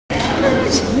I'm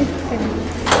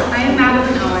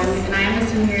a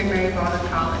senior at Mary Baldwin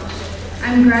College.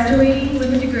 I'm graduating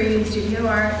with a degree in studio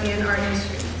art and art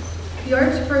history. The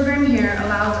arts program here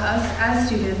allows us as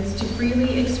students to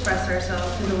freely express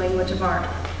ourselves through the language of art,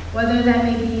 whether that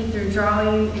may be through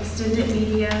drawing, extended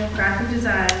media, graphic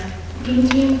design,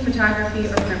 painting, photography,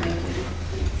 or printmaking.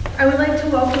 I would like to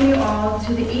welcome you all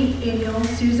to the 8th annual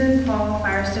Susan Paul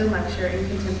Firestone Lecture in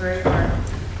Contemporary Art.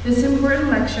 This important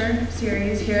lecture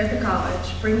series here at the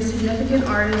college brings significant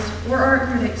artists or art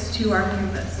critics to our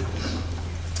campus.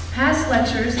 Past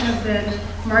lectures have been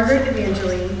Margaret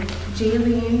Evangeline,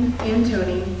 Jaylene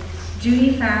Antoni,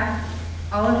 Judy Pfaff,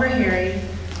 Oliver Harry,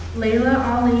 Layla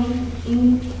Ali,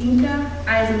 Inka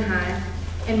Eisenheim,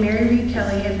 and Mary Reed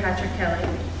Kelly and Patrick Kelly.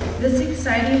 This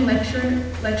exciting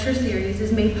lecture series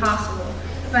is made possible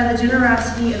by the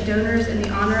generosity of donors in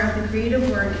the honor of the creative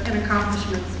work and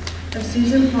accomplishments of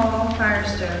Susan Paul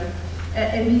Firestone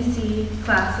at MBC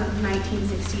class of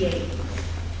 1968.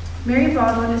 Mary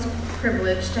Baldwin is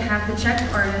privileged to have the Czech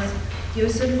artist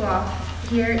Josef Bolf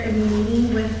here in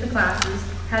meeting with the classes,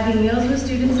 having meals with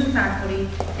students and faculty,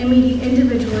 and meeting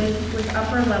individually with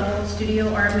upper-level studio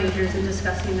art majors and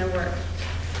discussing their work.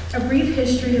 A brief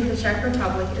history of the Czech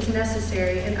Republic is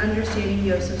necessary in understanding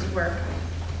Josef's work.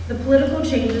 The political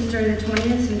changes during the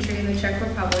 20th century in the Czech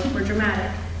Republic were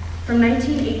dramatic. From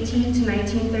 1918 to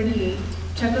 1938,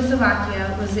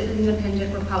 Czechoslovakia was an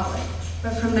independent republic,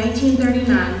 but from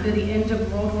 1939 through the end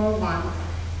of World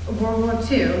War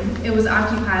II, it was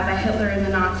occupied by Hitler and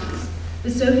the Nazis. The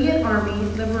Soviet Army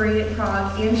liberated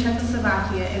Prague and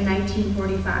Czechoslovakia in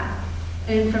 1945,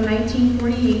 and from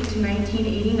 1948 to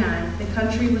 1989, the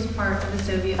country was part of the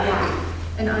Soviet bloc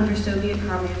and under Soviet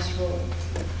communist rule.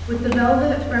 With the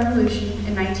Velvet Revolution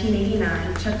in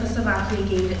 1989, Czechoslovakia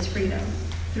gained its freedom.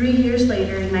 3 years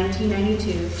later, in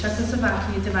 1992,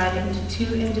 Czechoslovakia divided into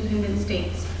 2 independent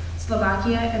states,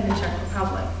 Slovakia and the Czech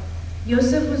Republic.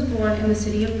 Josef was born in the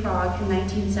city of Prague in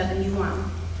 1971.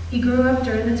 He grew up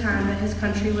during the time that his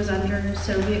country was under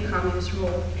Soviet communist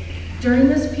rule. During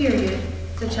this period,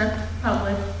 the Czech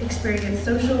Republic experienced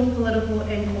social, political,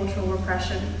 and cultural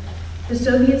repression. The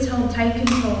Soviets held tight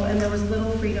control and there was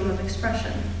little freedom of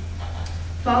expression.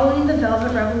 Following the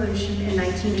Velvet Revolution in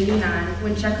 1989,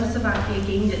 when Czechoslovakia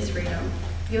gained its freedom,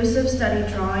 Josef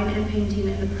studied drawing and painting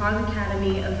in the Prague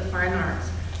Academy of the Fine Arts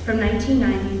from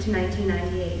 1990 to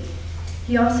 1998.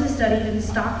 He also studied in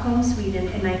Stockholm, Sweden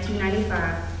in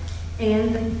 1995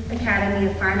 and the Academy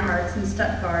of Fine Arts in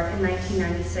Stuttgart in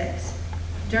 1996.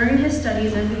 During his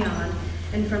studies and beyond,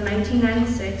 and from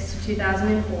 1996 to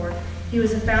 2004, he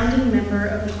was a founding member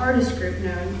of an artist group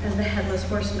known as the Headless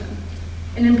Horsemen,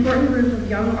 an important group of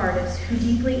young artists who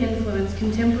deeply influenced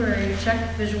contemporary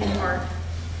Czech visual art.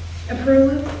 A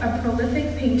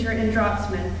prolific painter and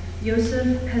draughtsman,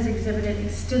 Josef has exhibited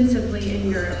extensively in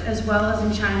Europe as well as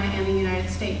in China and the United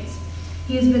States.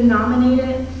 He has been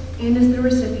nominated and is the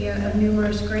recipient of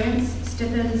numerous grants,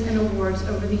 stipends, and awards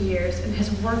over the years and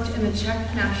has worked in the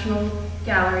Czech National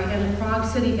Gallery and the Prague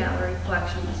City Gallery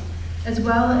collections, as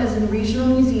well as in regional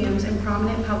museums and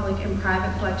prominent public and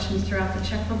private collections throughout the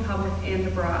Czech Republic and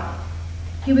abroad.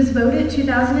 He was voted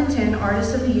 2010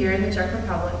 Artist of the Year in the Czech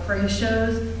Republic for his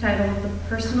shows titled The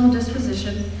Personal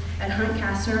Disposition at Hunt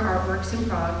Kastner Artworks in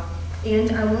Prague and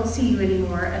I Won't See You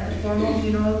Anymore at the Formal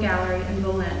Funeral Gallery in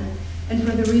Berlin, and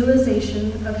for the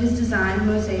realization of his design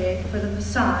mosaic for the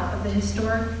facade of the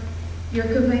historic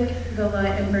Jurkovic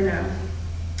Villa in Brno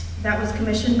that was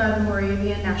commissioned by the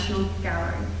Moravian National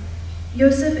Gallery.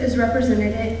 Josef is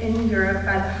represented in Europe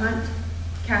by the Hunt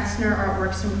Kastner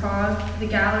Artworks in Prague, the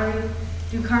Gallery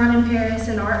Ducan in Paris,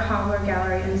 and Art Hobler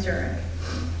Gallery in Zurich.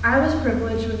 I was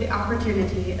privileged with the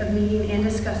opportunity of meeting and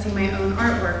discussing my own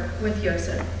artwork with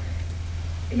Josef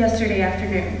yesterday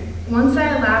afternoon. Once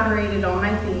I elaborated on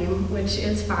my theme, which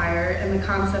is fire, and the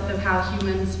concept of how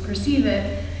humans perceive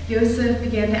it, Josef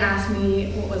began to ask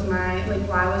me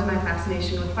why was my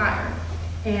fascination with fire?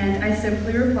 And I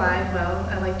simply replied, well,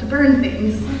 I like to burn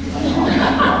things.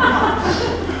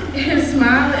 His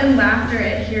smile and laughter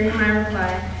at hearing my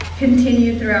reply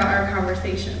continued throughout our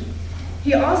conversation.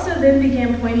 He also then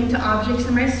began pointing to objects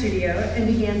in my studio and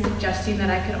began suggesting that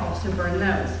I could also burn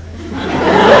those.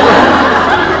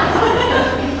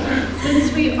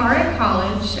 Since we are at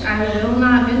college, I will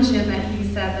not mention that he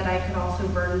said that I could also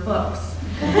burn books.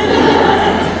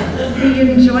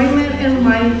 The enjoyment in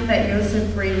life that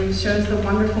Josef brings shows the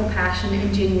wonderful passion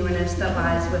and genuineness that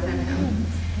lies within him.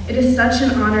 It is such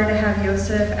an honor to have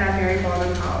Josef at Mary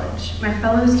Baldwin College. My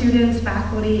fellow students,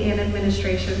 faculty, and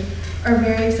administration are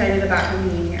very excited about him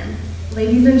being here.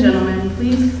 Ladies and gentlemen,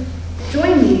 please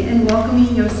join me in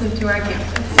welcoming Josef to our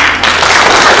campus.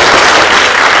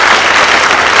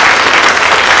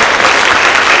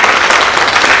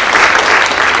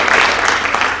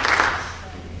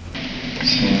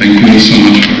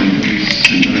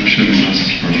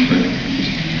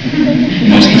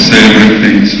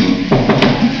 everything.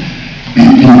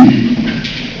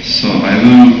 So I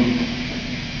will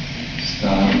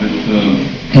start with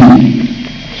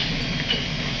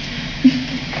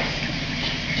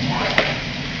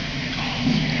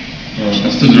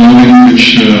that's the drawing which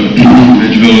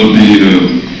will be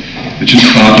which is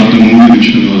part of the movie, which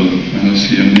you will finally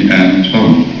see in the end.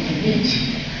 Oh.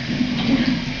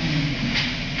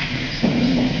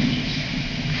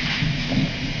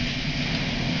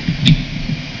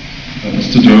 That's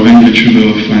the drawing which you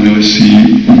will finally see.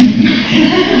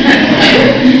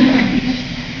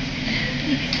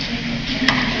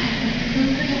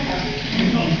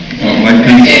 Like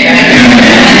this.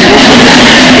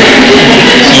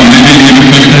 So maybe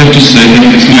first I have to say that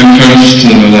it's my first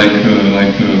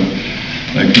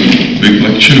like a big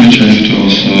lecture, which I have to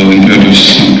also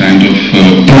introduce some kind of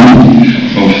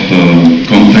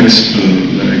context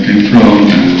where I came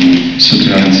from, and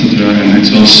etc. etc. And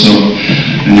it's also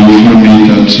new for me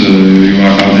that you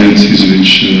are audiences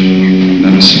which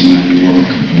never saw my work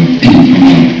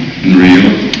in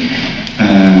real,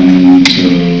 and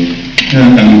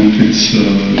it's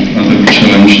another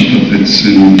challenge that it's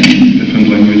in different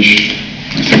language,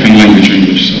 my second language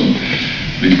English, so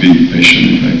please be patient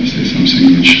if I say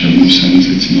something which has no sense.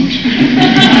 It's not.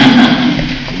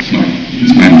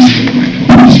 It's my mistake, my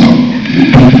fault. So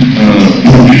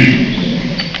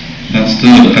that's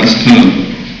the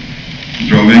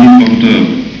drawing of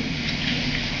the.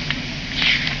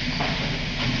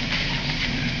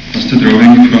 That's the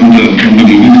drawing from the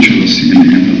movie which you will see in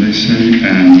the end, as I say,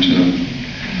 and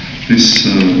this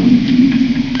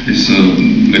is a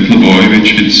little boy,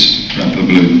 which is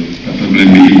probably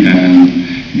me, and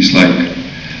he's like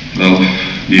 12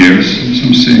 years or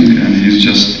something, and he's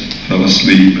just fell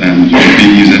asleep, and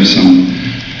maybe he's had some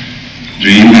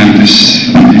dream, and his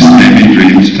maybe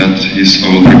dreams that he's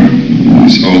older,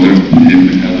 he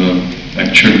had a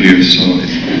lecture here, so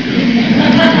it's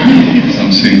like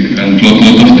something, and a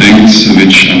lot of things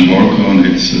which I work on,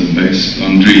 it's based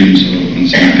on dreams or on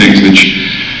some things which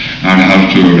are hard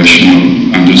to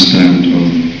rational understand, or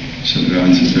etc.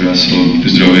 etc. So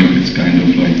this drawing is kind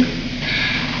of like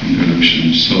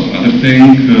introduction. So other thing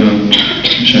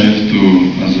which I have to,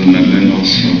 as Madeline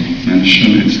also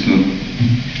mentioned, it's the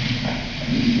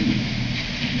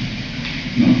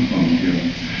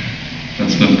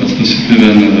that's the city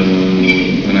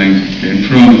when I came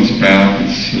from. It's Prague.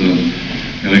 It's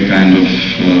really kind of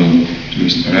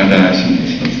tourist paradise, and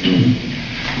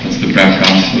that's the Prague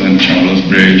Castle and Charles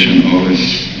Bridge, and all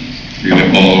is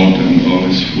really old and all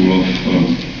is full of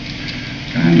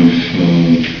kind of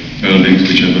buildings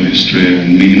which have a history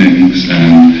and meanings,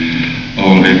 and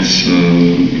all it's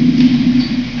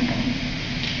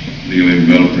really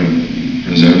well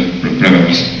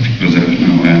preserved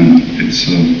now, and it's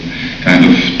kind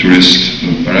of tourist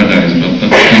paradise, but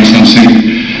that's something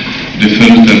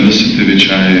different than the city which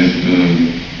I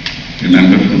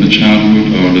remember from the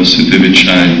childhood, or the city which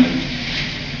I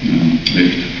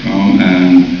lived from,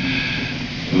 and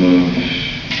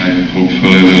I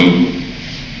hopefully will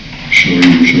show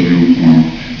you more.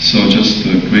 So just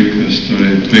a quick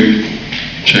story, quick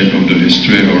check of the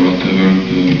history or whatever,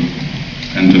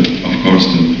 and of course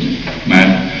the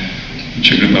map. The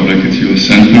Czech Republic is the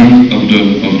center of the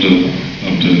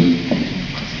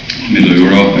Middle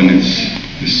Europe, and it's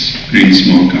this green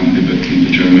small country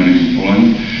between Germany and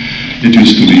Poland. It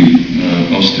used to be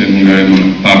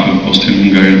Austrian-Hungarian, part of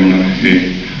Austrian-Hungarian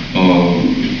monarchy, or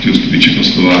it used to be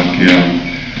Czechoslovakia,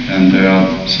 and there are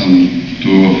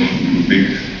two of big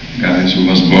guys who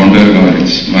was born there, but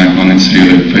one is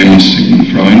really famous, Sigmund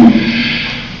Freud,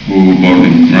 who born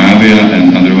in Moravia,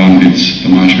 and other one is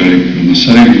Tomáš Garrigue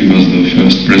Masaryk. He was the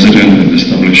first president and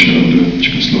establisher of the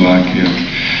Czechoslovakia,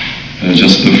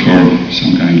 just for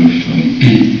some kind of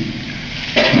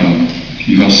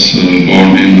he was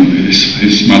born in,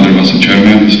 his mother was a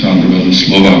German, his father was a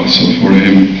Slovak, so for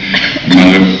him the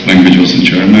mother language was a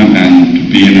German, and to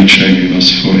be in a Czech, it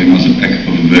was for him as an act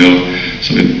of will.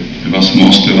 So it was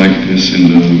mostly like this in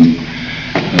the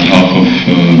half of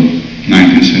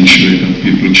 19th century, that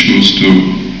people choose to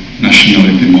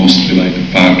nationality mostly like a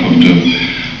part of the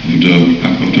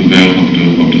will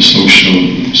of the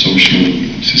social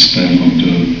system of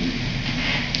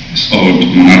this old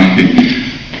monarchy.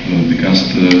 Because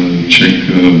the Czech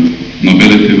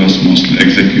nobility was mostly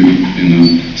executed in the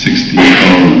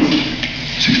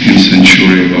 16th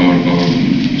century, or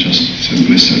just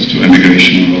simply set to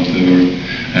emigration or whatever,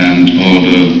 and all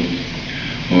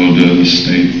the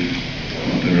state,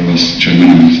 whatever, was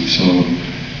Germanized. So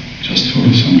just for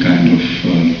some kind of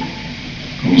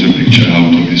cozy picture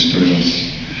out of history was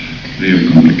really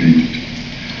complicated.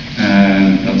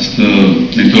 And that's the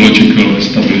mythology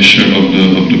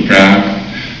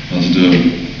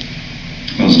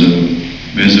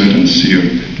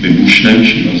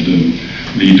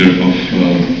leader of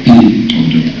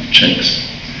the Czechs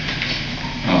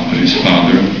after his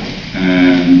father,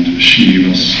 and she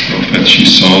was prophet. She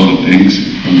saw the things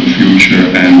from the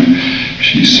future, and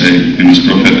she said in his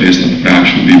prophecies that Prague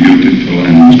should be beautiful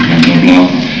and blah blah blah.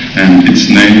 And it's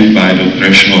named by the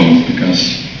threshold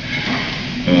because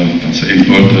that's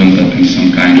important that in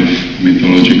some kind of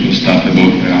mythological stuff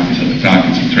about Prague is that Prague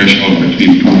is a threshold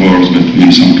between two worlds,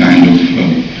 between some kind of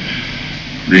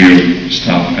real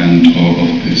stuff and all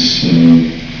of this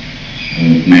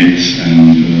myths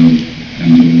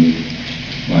and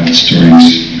wild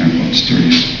stories and hot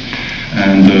stories.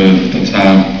 And that's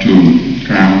our two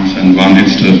grounds, and one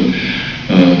is the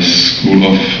school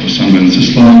of St.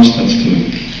 Wenceslas, that's the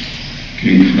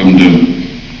king from the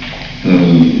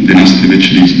dynasty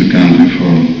which leads the country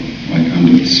for like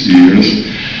hundreds of years,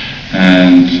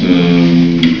 and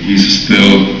he's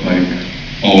still like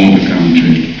own the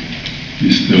country.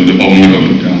 He's still the owner of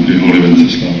the country, Holy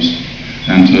Wenceslas.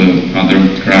 And the other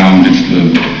crown is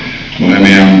the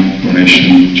Bohemian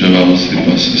coronation jewels. It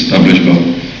was established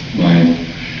by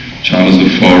Charles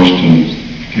IV, the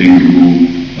king who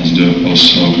was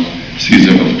also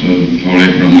Caesar of the Holy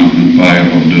Roman Empire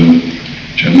of the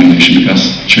German nation, because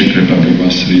Czech Republic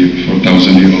was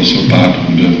 4,000 years also part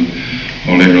of the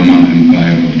Holy Roman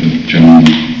Empire of the German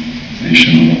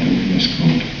nation, or whatever it was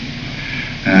called.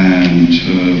 And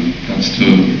that's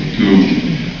the two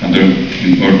other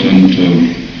important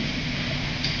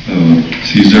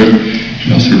Caesar. He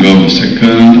was Rudolf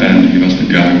II, and he was the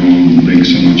guy who brings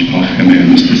so much alchemy and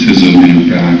mysticism in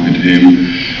Prague with him.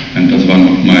 And that's one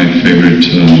of my favorite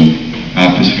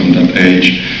artists from that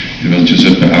age. It was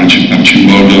Josef Bolf.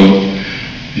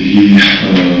 He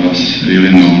was really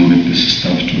known with this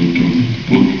stuff to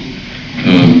put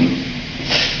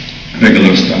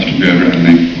regular stuff together and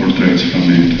make portraits from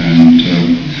it and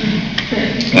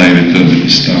play with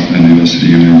this stuff, and it was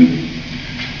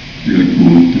really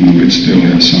cool. You know, it still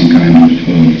has some kind of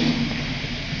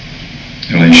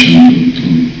relation to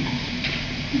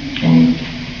all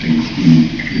things we're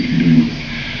doing.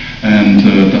 And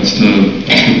that's the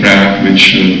Prague, which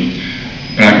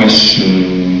Prague was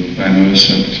primarily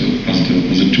set as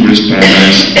a tourist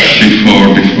paradise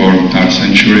before our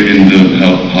century. In the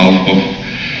half of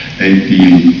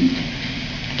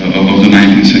the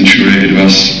 19th century, it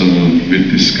was with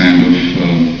this kind of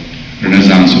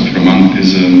renaissance of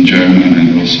romanticism, German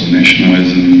and also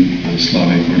nationalism,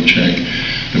 Slavic or Czech.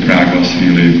 The Prague was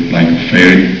really like a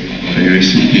fairy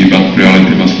city, but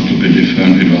reality was a little bit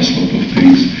different. It was a lot of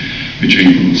things which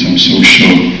include some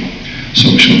social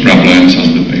problems, as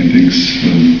the paintings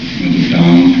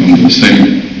down from the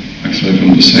same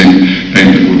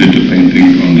painter who did the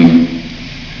painting on the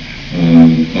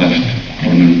left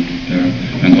corner there,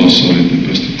 and also with the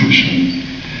prostitution.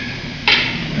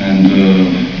 And a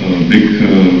big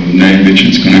name which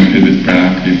is connected with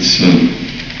Prague, it's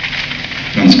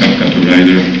Franz Kafka, the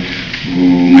writer, who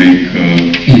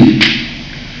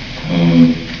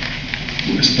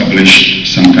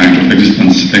established some kind of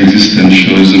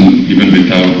existentialism even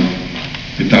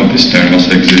without this term was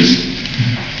exist.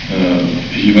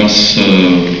 He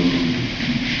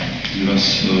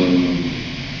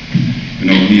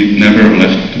he never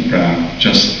left Prague.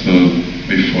 Just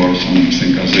before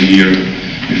something as a year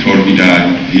before he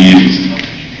died,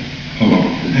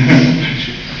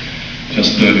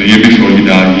 just a year before he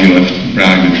died, he left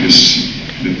Prague with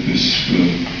this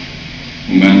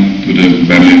woman to the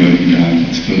Berlin where he died.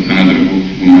 That's another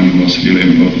woman who was really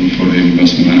important for him,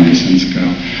 was Milena Jesenska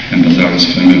and Lazarus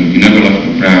family. He never left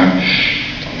Prague,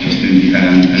 just in the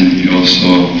end, and he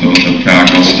also thought that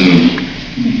Prague was the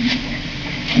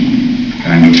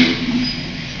kind of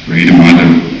great mother,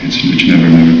 which never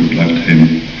would left him.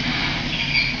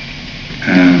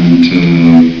 And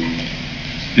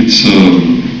it's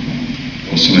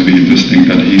also maybe interesting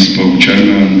that he spoke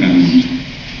German and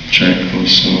Czech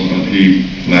also, but he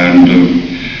learned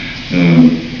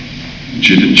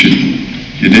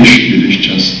Yiddish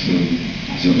just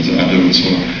as an adult. So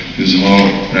his whole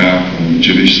Prague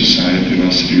Jewish society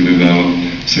was really well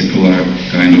secular,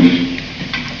 kind of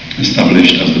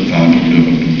established as the part of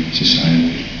the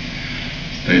society.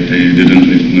 They didn't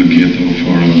live in a ghetto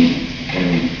for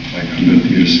like 100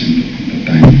 years in that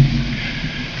time.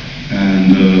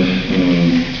 And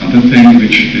other thing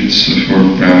which is for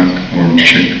Prague or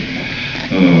Czech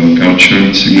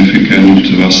culture significant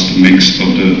was the mix of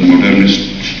the modernist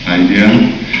idea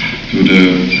to the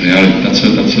reality.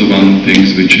 That's one thing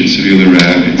which is really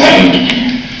rare.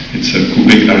 It's a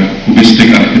cubistic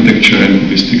architecture and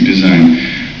cubistic design.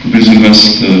 Cubism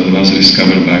was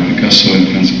discovered by Picasso and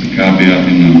Franz Picabia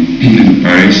in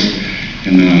Paris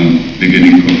in the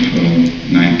beginning of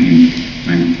 19th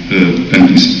the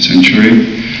 20th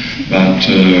century. But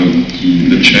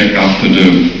the Czech after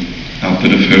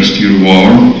the First Year War,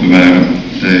 where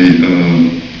they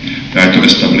tried to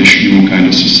establish new kind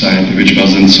of society which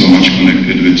wasn't so much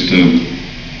connected with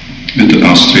the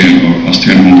Austrian or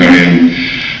Austrian-Hungarian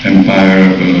Empire,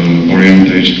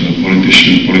 oriented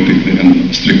politically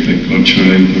and strictly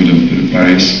culturally to the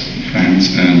Paris,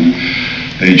 France, and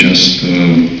they just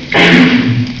kind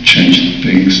of changed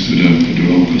things to the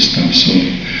local stuff.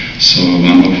 So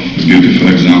one of the beautiful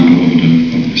example of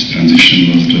this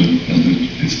transition was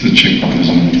the Czech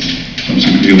president. It's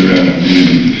something really rare and really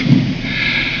beautiful.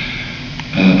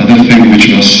 Other thing which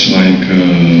was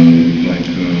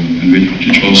and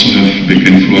which also have big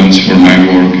influence for my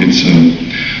work, it's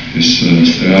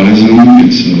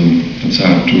surrealism. That's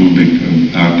our two big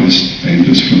artists,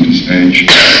 painters from this age,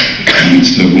 and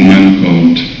it's a woman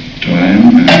called Toem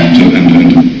and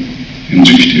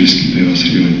Jindřich Štýrský. They was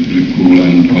really cool,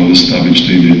 and all the stuff which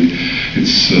they did,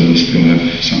 it's still have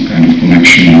some kind of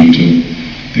connection with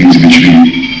things which we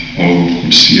all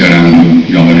could see around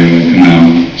the gallery like now.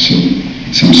 So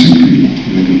it's something really,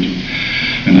 really good.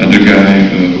 Another guy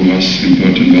who was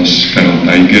important was Karel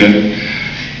Tajger,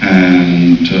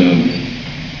 and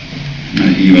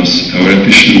he was a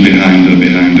theoretician behind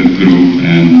the group,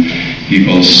 and he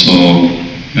also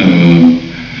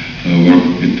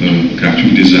worked with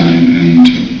graphic design, and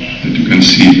that you can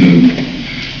see the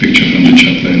picture from the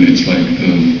chaplain. It's like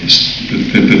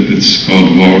it's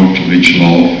called World Which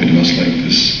Love. It was like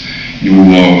this new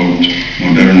world,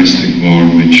 modernistic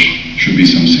world, which should be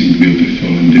something beautiful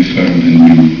and different and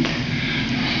new.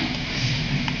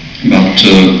 But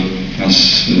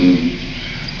as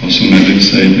also Nadir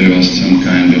said, there was some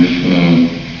kind of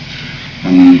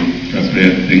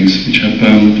inappropriate things which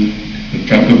happened. But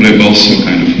probably also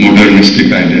kind of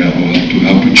modernistic idea of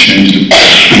how to change the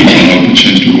people, how to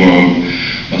change the world,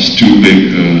 was two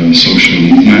big social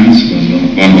movements.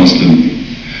 One was the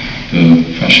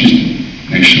fascist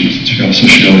National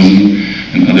Socialism,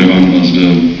 and the other one was the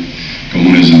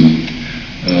communism.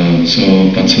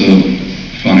 So that's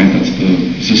funny.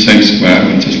 It's the same square,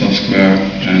 Wenceslav Square,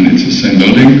 and it's the same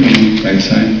building on the right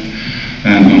side.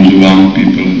 And on the one,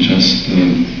 people just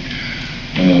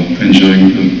enjoying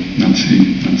the Nazi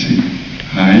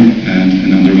high, and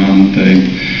another one they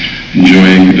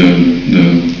enjoying the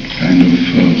kind of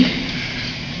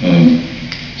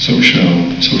social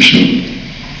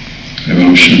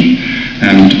revolution.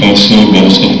 And also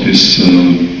both of these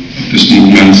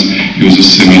movements use a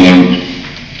similar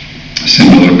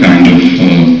kind of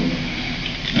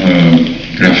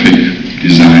graphic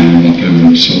design or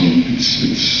whatever. So it's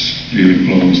really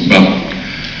close. But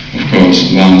of course,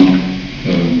 one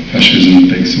fascism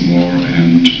takes a war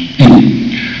and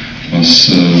was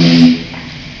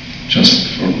just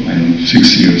for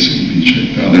 6 years in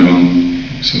Czech. The other one,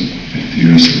 so 50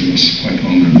 years, it was quite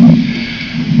longer.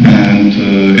 And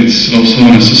it's also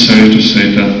necessary to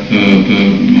say that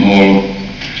the whole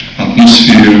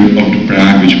atmosphere of the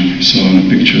Prague, which we saw in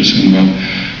the pictures, and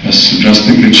was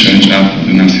drastically changed after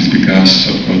the Nazis, because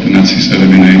of course the Nazis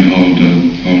eliminated all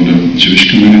the Jewish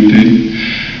community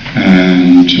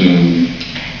and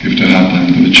give the hard time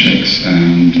to the Czechs.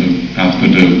 And after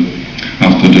the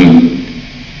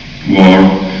war,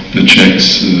 the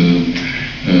Czechs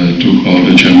took all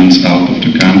the Germans out of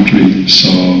the country. So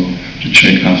the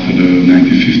Czech after the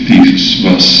 1950s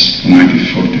was, or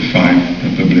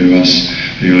 1945 probably, was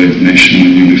really a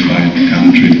nationally unified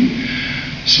country.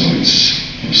 So it's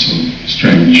also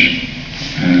strange,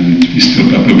 and we're still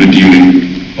probably dealing,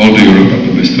 all the Europe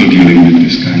probably still dealing with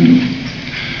this kind of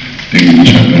thing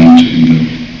which happened in the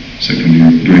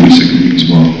during the Second Year's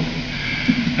War.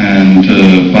 And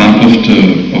part of the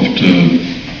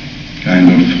kind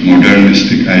of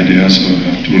modernistic ideas of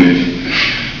how to live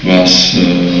was,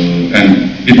 and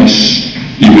it was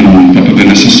even probably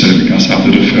necessary, because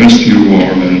after the First Year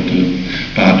War, where the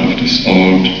part of this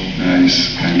old,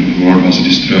 nice kind of world was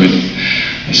destroyed,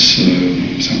 as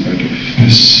some kind of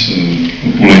this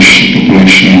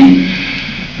population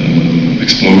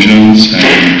explosions,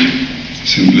 and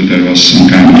simply there was some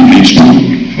kind of need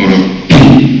for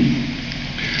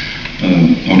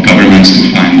our governments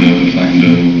to find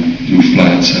new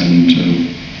flats, and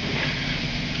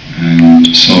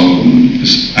so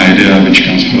this idea which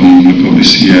comes from Le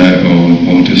Corbusier or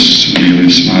all these really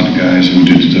smart guys who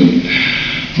did the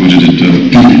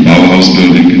Bauhaus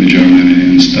building in Germany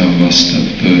and stuff, was that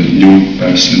the new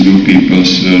person, new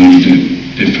peoples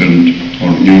needed different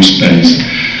or new space.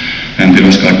 And it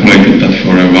was calculated that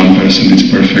for one person it's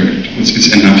perfect,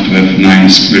 it's enough to have 9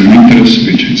 square meters,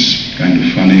 which is kind of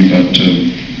funny, but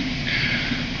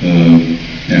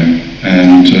yeah.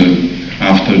 And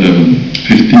after the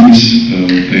 50s,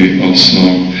 they also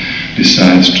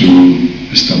decided to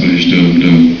establish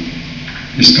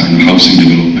this kind of housing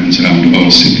developments around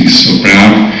all cities. So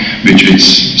Prague, which is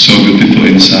so beautiful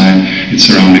inside, it's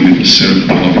surrounded with a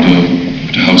circle of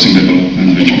the housing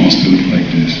development, which mostly look like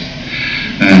this.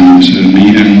 And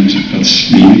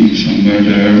that's me somewhere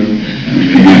there,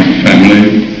 with my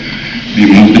family. We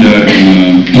moved there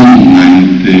in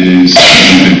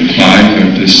 1975,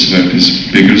 where this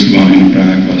biggest one in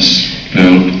Prague was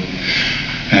built.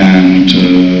 And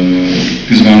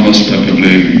this one was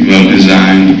probably well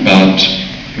designed, but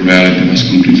the reality was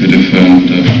completely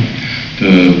different.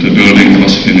 The building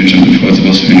was finished and the flats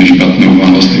was finished, but no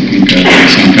one was taking care of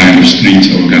some kind of streets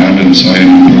or gardens. So I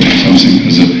remember something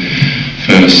as a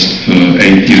first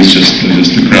 8 years just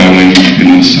crawling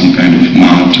in some kind of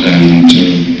mud and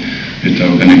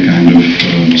without any kind of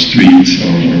streets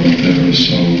or whatever.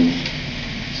 So,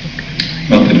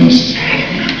 but it was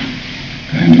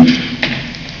kind of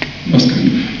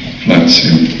flats,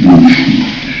 yeah.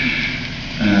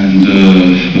 And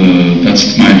that's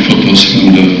my photos from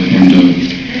the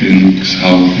things,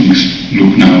 how things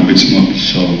look now. It's not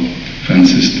so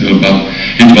fancy still, but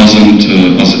it wasn't,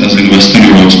 as in Western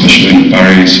Europe, especially in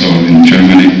Paris or in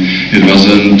Germany, it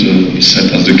wasn't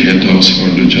set as the ghettos for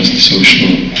the just social,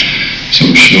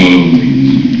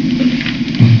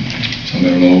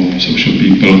 somewhere low social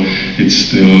people. It's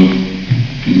still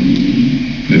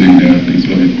living there,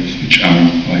 people which are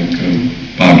like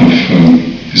part of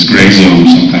this gray zone,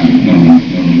 some kind of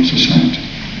normal society.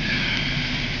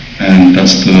 And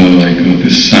that's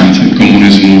this sign, like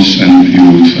communism and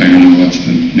youth. I don't know what's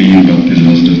the name, but this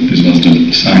was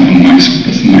the sign on my school.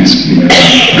 That's my school where I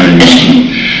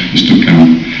used to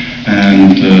come.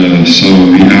 And so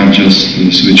we are just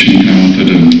switching now to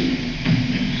the.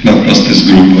 Plus this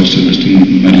group was the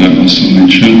Medler also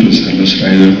mentioned, the service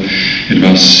rider. It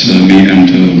was me and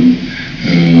a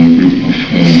group of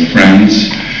friends.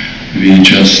 We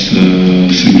just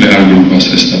simply our group was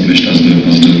established as the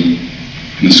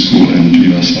in the school, and we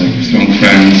was like strong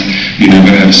friends. We never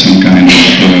had some kind of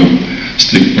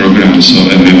strict program, so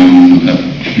everyone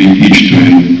we each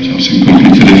doing something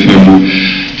completely different.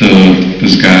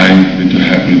 This guy with the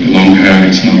long hair,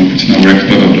 it's now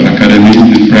rector of the academy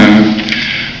in Prague.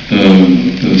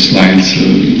 The slides,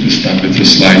 the stuff with the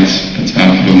slides, that's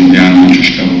art from Jan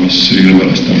Mončuška, who was a really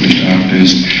well-established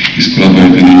artist. He's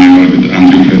collaborated in New York with the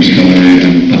Andrew Krebs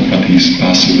Gallery, but he's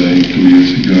passed away 2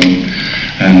 years ago.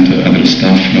 And other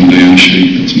stuff from the Jan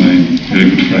Šík, that's my very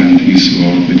good friend. He's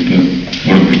worked with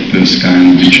this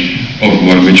kind of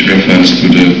work which refers to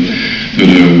the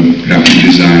graphic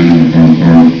design or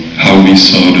how we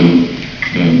saw the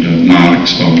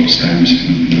marks or stamps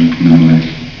in our life.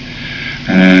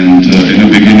 And in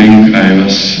the beginning, I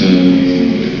was,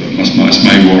 as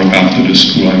my work after the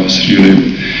school, I was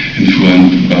really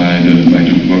influenced by the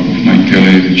work of Mike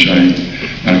Kelly, which I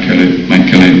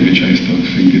still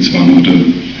think it's one of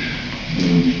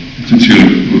it's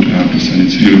really good artist and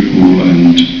it's really cool.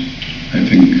 And I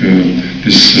think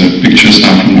these pictures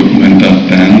are from Documenta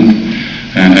 10.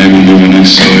 And I remember when I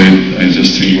saw it, I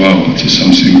just think, wow, that's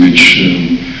something which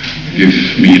give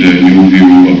me the new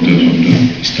view of the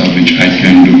stuff which I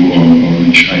can do or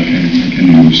which I can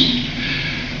use.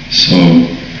 So,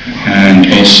 and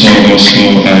also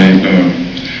I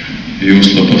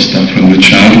use a lot of stuff from the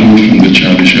childhood, from the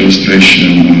childish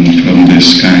illustration, and from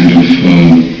this kind of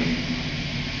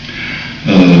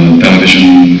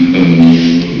television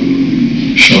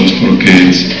shows for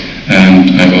kids. And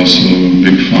I'm also a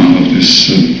big fan of this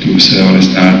two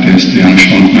surrealist artist, Jan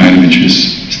Šík, which is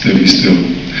still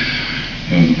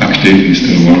active, he's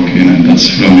still working, and that's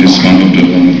from his one of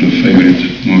the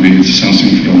favorite movies. It's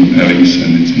something from Alice,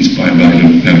 and it's inspired by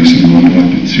the Alice in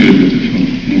Wonderland. It's a really beautiful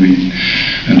movie.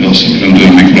 And also from the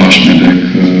Mikuláš Medek,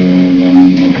 one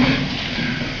of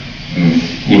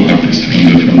cool artists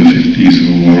from the 50s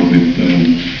who worked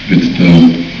with the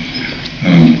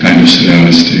kind of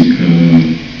surrealistic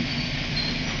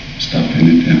stuff in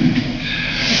it. Yeah.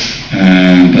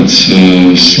 And that's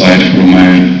a slide for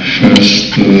my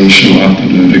first show after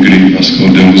the degree. It was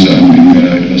called Delusa.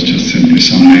 It was just simply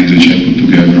some names which I put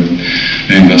together.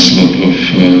 And that's a lot of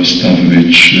stuff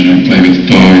which I play with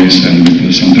toys and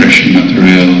with some threshing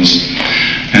materials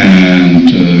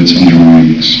and with some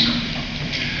drawings.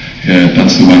 Yeah,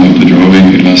 that's the one of the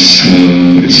drawing. It was,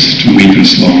 it's 2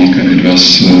 meters long, and it was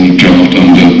drawn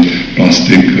on the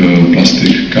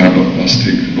cardboard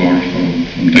plastic board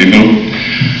from table.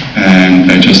 And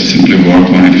I just simply worked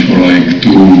on it for like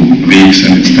 2 weeks,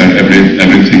 and it's there,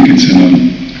 everything it's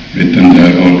written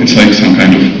there, or it's like some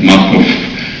kind of map of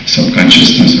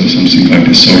subconsciousness or something like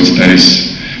this. So there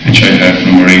is which I heard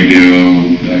from a radio.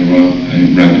 I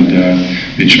read it there,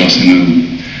 which was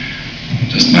in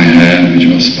just my head, which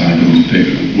was part of the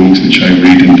books which I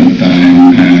read at that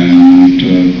time, and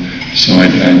so I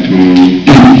tried to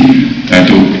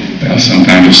tell some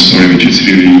kind of story which is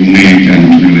really unique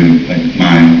and really like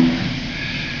mine.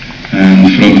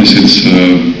 And from this it's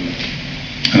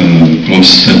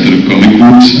close to the comic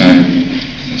books.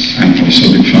 I'm also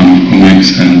a big fan of comics,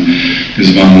 and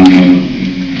this one,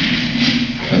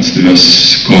 it was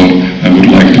called I Would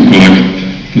Like to Collect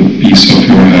the Piece of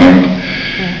Your Heart.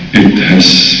 It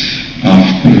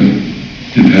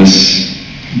has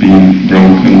been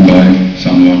broken by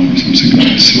someone or something like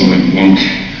this, so a long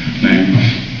name.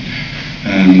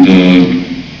 And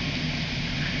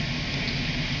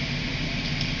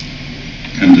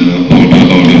all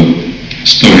the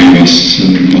story was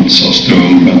not so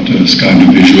strong, but this kind of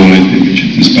visuality which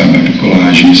is inspired by the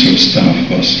collages of stuff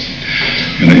was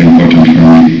very important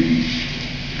for me.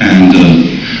 And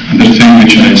another thing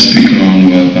which I stick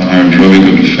on are drawing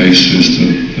of the faces.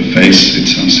 The face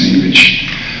is something which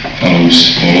follows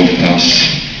all of us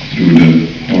through the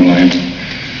whole life.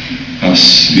 As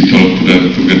we talked today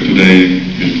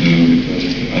with the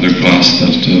other class,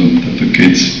 that the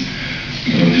kids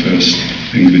first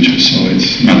thing which you saw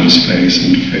is mother's face,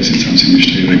 and the face is something which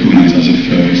they recognize as a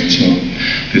first. So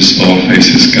this all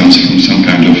faces comes from some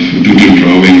kind of doodle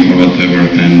drawing or whatever,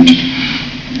 and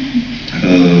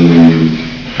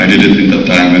I did it in that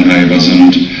time when I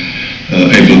wasn't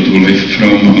able to live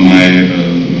from my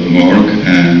work,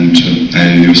 and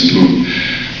I used to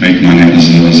make money as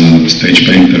a stage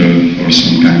painter for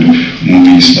some kind of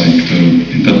movies, like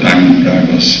in that time Prague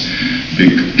was a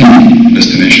big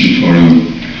destination for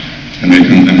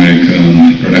American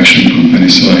production company,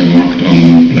 so I worked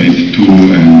on Blade 2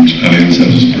 and Aliens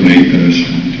vs Predators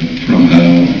and From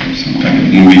Hell, some kind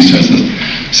of movies,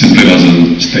 simply as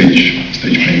a stage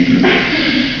painter.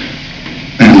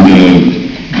 And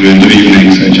during the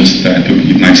evenings I just tried to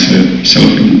keep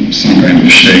myself in some kind of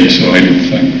shape, so I did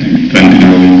like maybe 20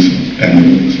 drawings or 10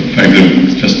 drawings or 5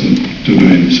 drawings just to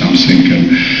do something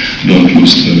and don't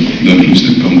lose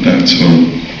the contacts or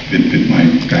with my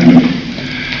kind of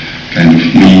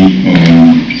me or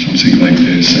something like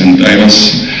this. And I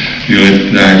was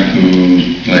really trying to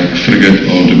like forget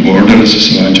all the borders,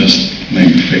 so I just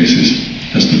made faces,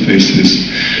 just the faces.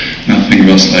 Nothing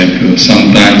was like,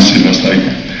 sometimes it was like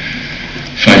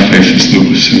 5 faces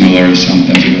look similar,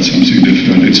 sometimes it was something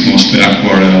different. It's mostly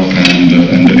aquarelle and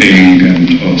the ink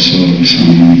and also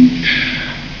some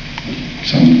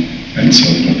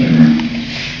pencils, whatever.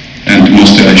 And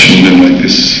mostly I show them like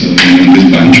this,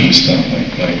 this bunch of stuff,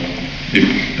 like if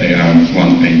they are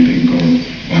one painting or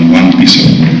one piece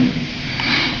of work.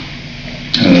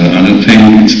 Other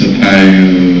thing is that I,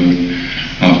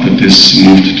 after this,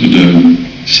 moved to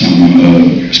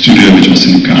some studio which was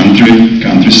in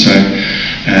countryside,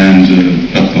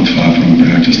 and but not far from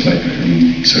Prague, just like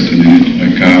 30 minutes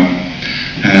by car.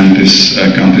 And this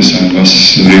countryside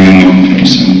was really known for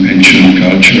some ancient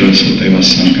culture, so there was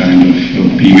some kind of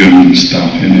pagan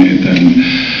stuff in it and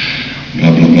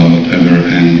blah blah blah whatever.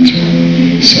 And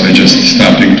so I just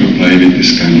started to play with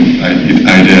this kind of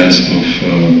ideas of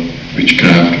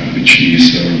witchcraft,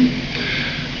 witches,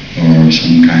 or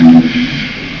some kind of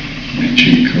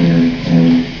magic or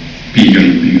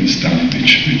pagan stuff,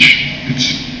 which it's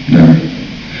there.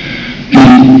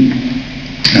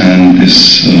 And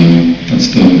this that's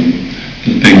the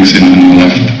things in the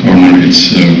left corner.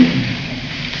 It's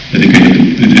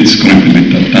dedicated. It's connected with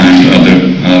that time. The other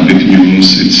big news.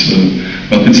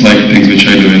 But it's like things which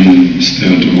I do in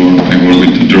still to work. I work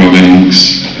with the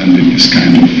drawings and with this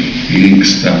kind of ink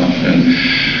stuff and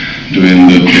doing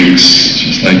the things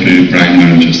just like a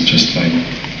primer, just like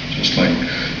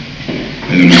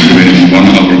I don't know, doing 1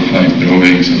 hour 5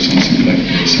 drawings or something like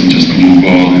this, and just move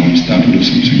on and start to do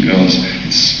something else.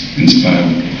 It's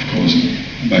inspired, of course,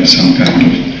 by some kind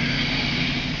of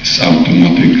this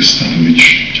automatic stuff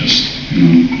which just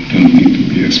don't need to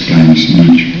be explained so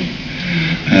much.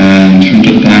 And from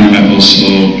that time I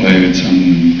also play with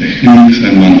some techniques,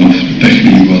 and one of the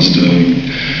technique was the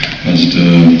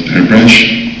airbrush.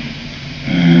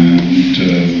 And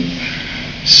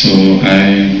so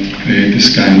I create this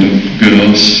kind of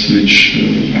girls which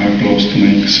are close to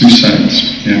make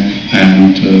suicides,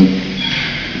 and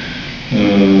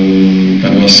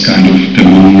that was kind of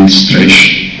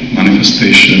demonstration,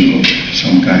 manifestation of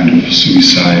some kind of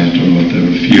suicide or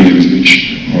whatever feelings which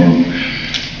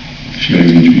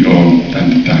we all time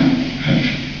to time have.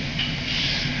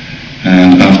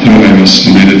 And after I was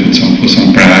nominated for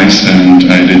some prize, and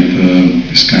I did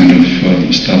this kind of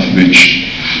stuff which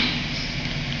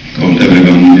called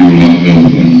Everyone You Love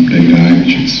Baldwin.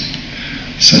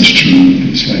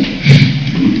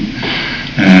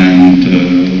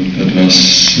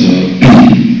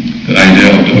 the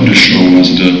idea of the show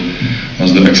was to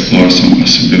explore some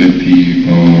possibility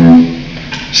or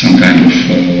some kind of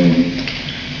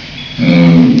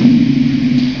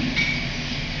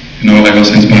I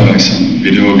was inspired by some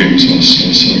video games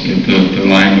also, so the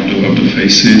line of the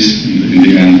faces in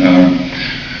the end are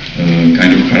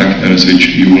kind of characters which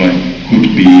you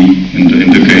could be in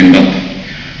the game, but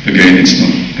the game it's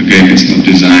not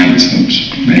designed, it's not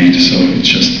made, so it's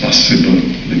just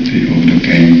possibility of the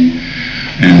game,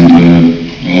 and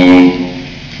all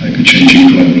a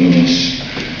changing level was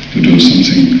to do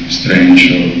something strange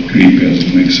or creepy, as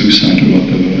to make suicide or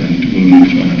whatever, and we'll move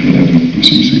to another level or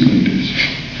something like this.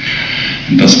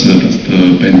 And that's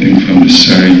the painting from the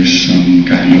series, some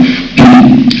kind of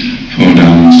fall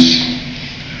downs,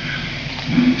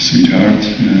 sweetheart,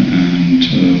 and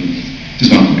this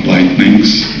one called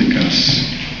lightnings, because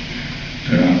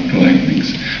there are the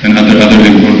lightnings. And other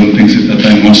important things is that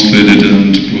I mostly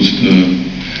didn't put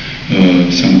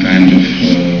some kind of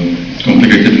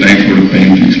complicated name for the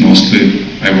paintings. Mostly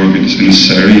I work in a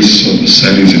series, so the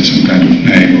series is some kind of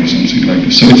name or something like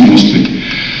this. So it's mostly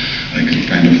like a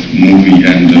kind of movie,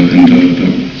 and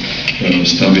the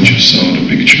stuff which you saw, the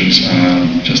pictures are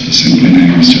just a simple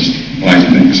names, just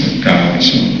lightnings or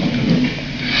cars or whatever.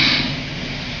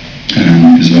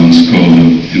 And this one's called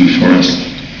In the Forest.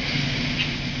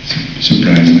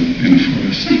 Surprisingly, In the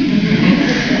Forest.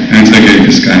 And it's again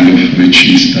this kind of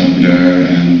witchy stuff there,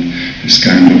 and this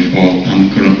kind of all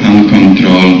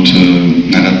uncontrolled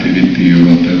narrativity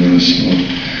or whatever. So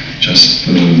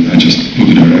I just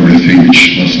put there everything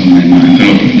which was on my mind. A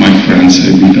lot of my friends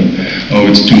said me that, oh,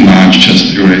 it's too much,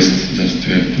 just to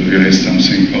have to erase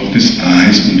something. Oh, these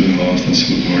eyes on the horse, that's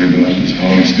so horrible, like this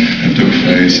horse, have the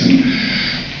face, and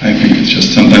I think it's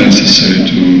just sometimes necessary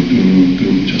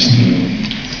to just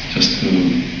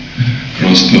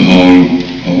cross the whole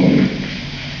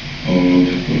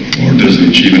borders,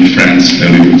 which even friends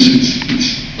tell you it's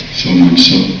so much.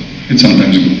 So it's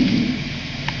sometimes good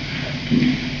to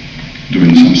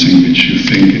doing something which you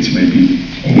think it's maybe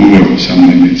over some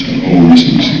limits or over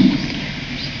something.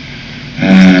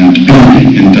 And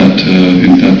in that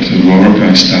work,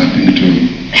 I started to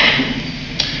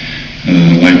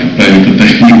play with the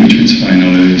technique, which is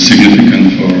finally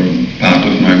significant for part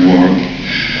of my work,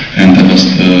 and that was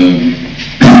the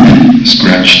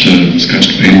scratched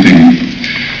painting.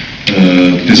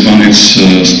 This one is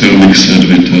still mixed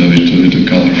with the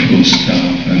colorful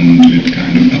stuff and with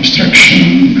kind of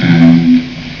abstraction, and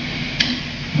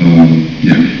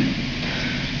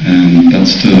and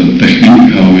that's the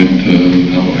technique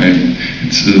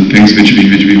it's things which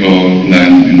we all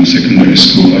learn in secondary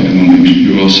school. I don't know, maybe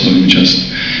you also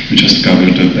just cover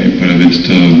the paper with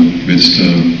the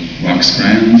wax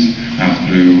crayons.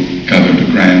 After you cover the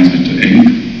crayons with the ink,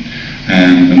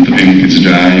 and when the ink is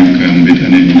dry, you can with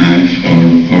any knife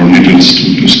or needles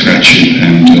to scratch it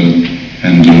and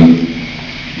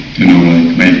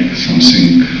make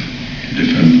something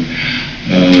different.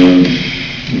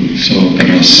 So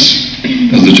that's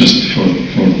just for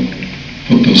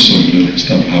photos of the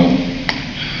stuff how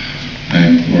I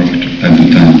worked time to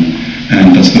time.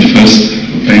 And that's the first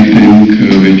painting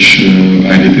which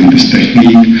I did in this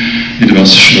technique. It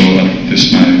was shown at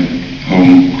my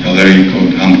home gallery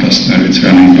called Hand Kastner. It's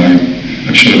running by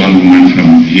actually one woman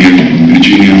from here, from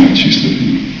Virginia. She's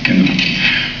living in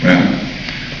Prague.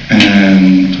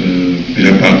 And with a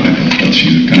partner, but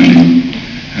she's a Canadian.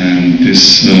 And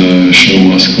this show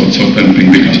was called soft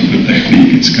painting because of the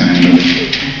technique. It's kind of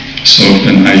soft,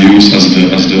 and I use as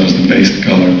the base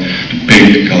color the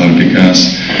pink color,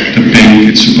 because the pink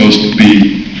it's supposed to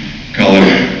be color,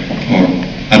 or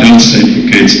I don't say to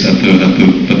kids that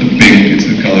the pink is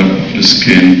the color of the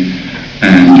skin,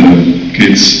 and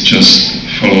kids just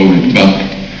follow it, but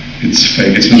it's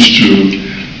fake. It's not true.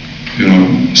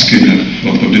 Skin has a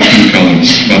lot of different colors,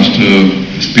 but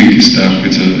this pinky stuff, I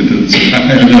just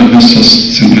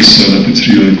simply saw that it's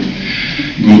really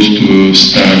good to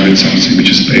start with something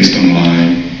which is based on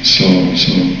lie. So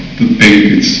the pink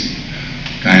is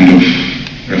kind of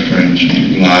reference to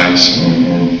lies or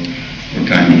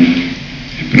kind of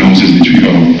hypnosis which we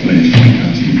all play,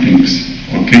 because he thinks,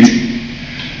 or kids,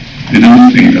 they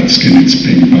don't think that skin is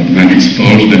pink, but when it's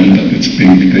told them that it's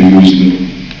pink, they use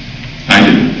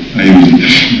I use it,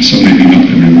 so maybe not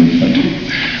everyone, but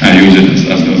I use it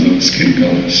as the skin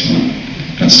color, so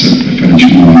that's the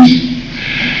referential noise.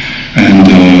 And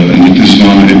with this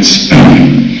one, it's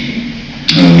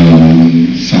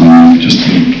just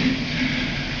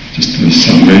a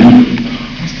subway,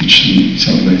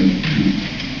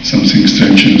 something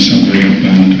strange in the subway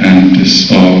happened, and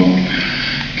this all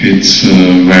kids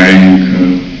wearing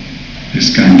this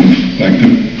kind of, like the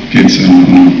kids on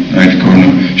the right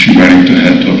corner, she wearing the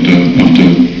head of the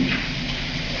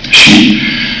sheep.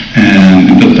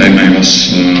 And at that time I was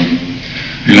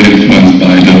really influenced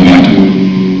by the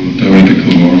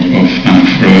theoretical work of Anna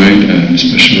Freud, and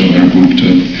especially her book,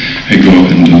 The Ego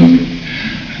and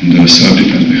the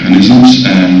self-defense mechanisms.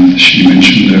 And she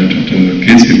mentioned that the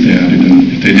kids, if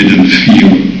they didn't feel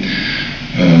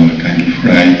kind of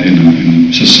right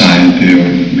in society or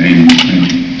main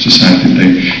society, they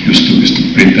used to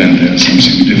pretend they are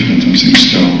something different, something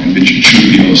strong, and which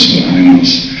should be also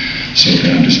animals. So they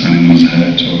have this animal's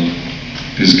head, or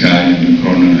this guy in the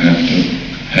corner had the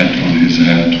hat on his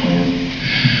head,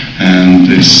 and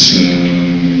these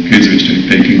kids which they're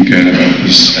taking care of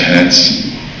these heads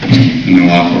in the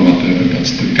lap or whatever,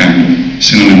 that's the kind of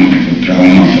synonym of a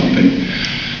trauma, that they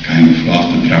kind of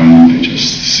after trauma, they just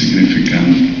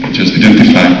significant, they just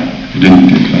identify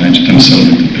themselves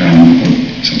with the trauma or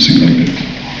something like that.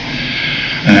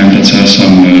 And that's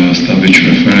some stuff which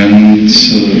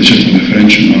reference on the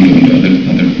other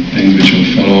things which will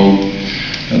follow.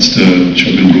 That's the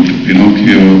children's book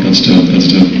Pinocchio. That's the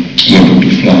Lord of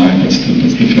the Fly. That's the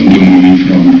from the movie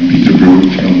from Peter Brook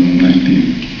from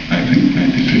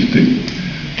 1950.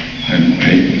 I don't know,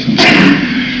 8 or something.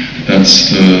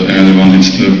 That's another one.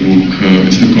 It's the book.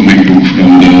 It's the comic book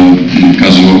from the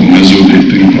Kazuo Umezu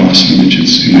drifting class, which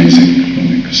is amazing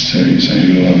comic series. I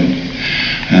really love it.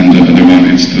 And the other one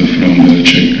is from the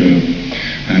Czech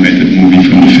animated movie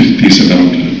from the 50s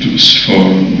about those 4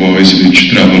 boys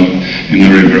which travel in a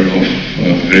river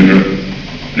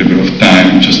of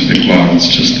time, just backwards,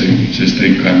 just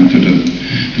they come to the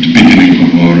beginning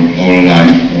of our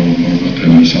life or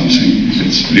whatever, something.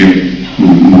 It's really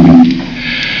cool movie.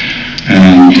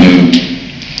 And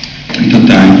at the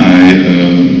time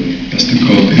that's the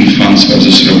called Infants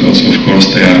versus Robots. Of course,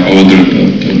 they are older.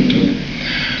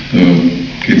 The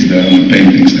kids there on the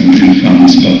paintings than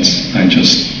infants, but I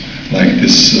just like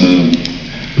this world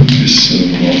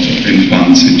of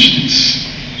infants. It's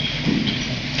good.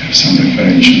 There are some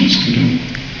references to the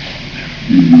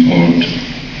old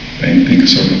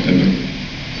paintings or whatever,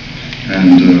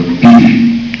 and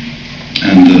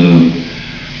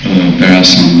there are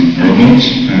some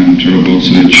robots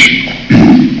which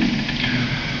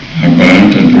are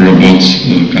burned, and the robots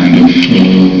kind of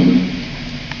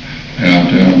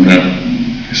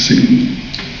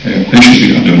they should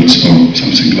be adults or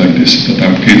something like this, that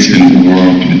are kids in the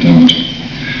world without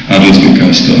adults,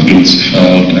 because the adults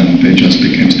failed and they just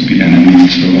became to be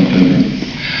enemies or whatever.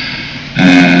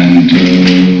 And I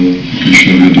can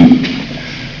show you the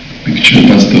picture.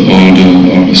 That's the old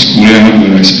schoolyard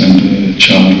where I spent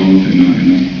childhood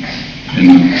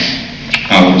in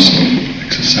hours of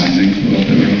exercising or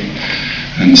whatever.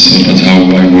 And so that's how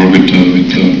I work with the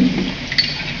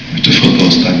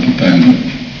photos time to time.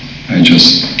 I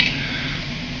just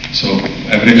so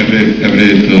every the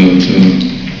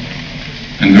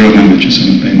environment which is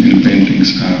in the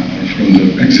paintings are from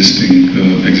the existing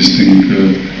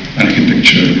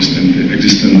architecture, the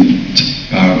existent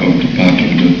part of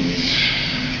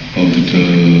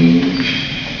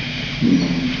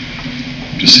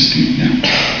the city. Yeah.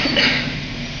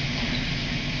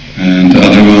 And the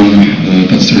other one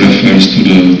that refers to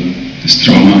this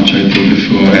trauma which I told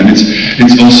before, and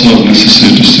it's also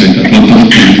necessary to say that a lot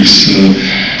of things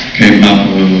came up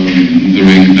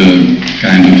during the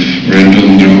kind of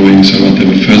random drawings or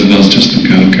whatever. First was just a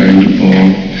girl carrying the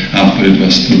ball, after it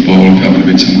was the ball covered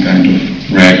with some kind of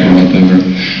rag or whatever,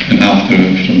 and after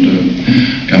from the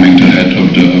coming the head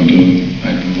of the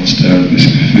I don't know what's there,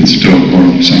 it's dog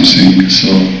or something. So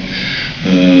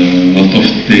a lot of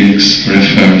things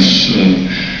refers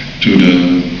to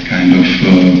the kind of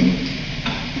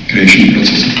creation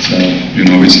process itself. You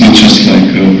know, it's not just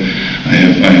like I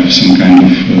have some kind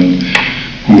of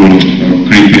cool or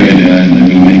creepy idea and I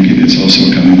will make it. It's also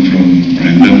coming from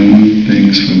random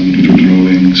things, from doodle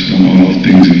drawings, from all of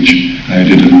things which I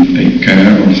didn't take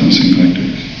care or something like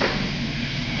that.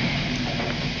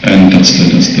 And that's the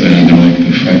like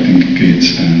the fighting kids,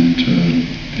 and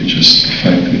they just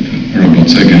fight with the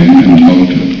robots again, and how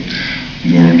the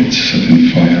world is set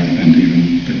in fire, and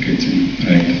even the kids in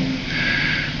right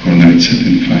corner it's set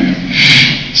in fire.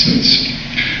 So it's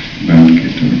bad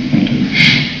kid or whatever.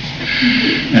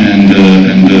 And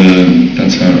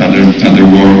that's our other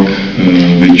work,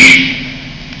 which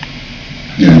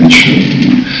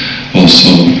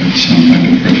also have some kind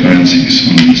of references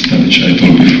on the stuff which I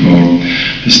told before.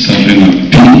 The stuff in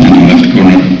the left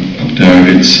corner up there,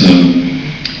 it's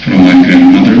from my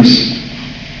grandmother's.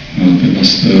 That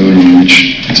was the room which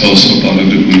it's also part of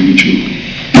the movie which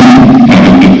part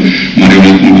of the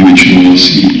marionette movie which you will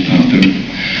see after.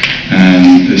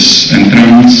 And this this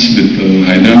entrance with the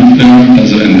hydrant there.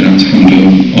 That's the entrance from the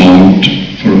old,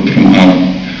 from our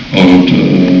old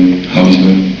house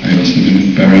where I was living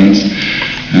with parents.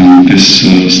 And this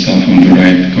stuff on the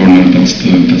right corner, that's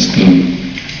the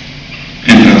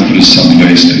entrance to the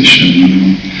subway station, you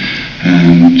know.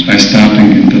 And I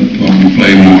started in that one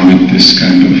play more with this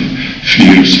kind of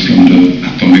fears from the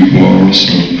atomic wars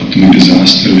or atomic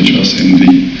disaster, which was in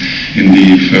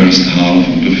the first half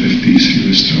of the 50s,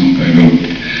 really strong. I will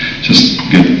just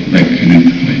get back in it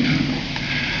later.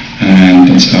 And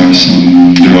that's are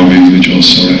some drawings which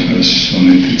also refers on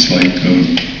it. It's like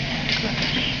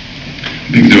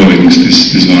big drawings.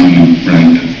 This one on the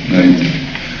right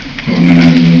corner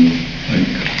has like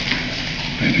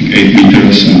I think 8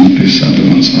 meters, and these other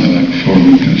ones are like 4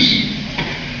 meters.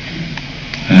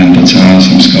 And that's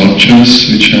some sculptures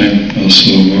which I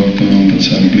also worked on. That's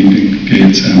bleeding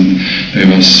gates, and they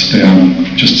are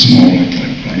just small,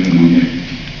 like I don't know,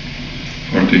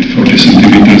 like 40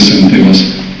 centimeters, and they was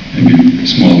maybe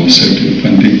small, 30 or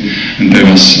 20, and they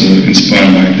was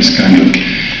inspired by this kind of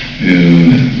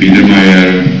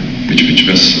Biedermeier, which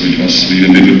was really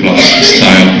middle class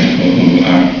style of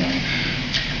art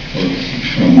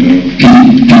from the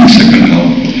second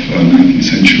half of 19th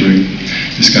century.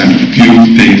 This kind of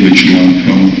cute thing which you want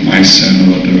from my son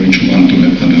or whatever, which you want to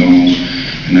have at home,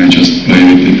 and I just play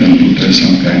with it and put there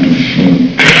some kind of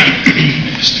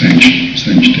strange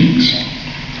things.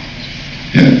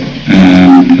 Yeah,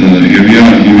 and here we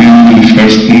are in the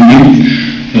first movie.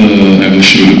 I will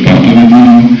show you part of it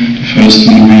now. The first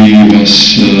movie was,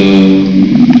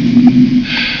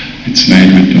 it's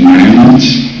made with the marionettes.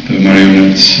 The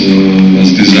marionettes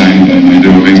was designed by my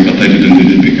drawings, but I didn't do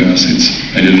it because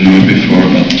I didn't know it before,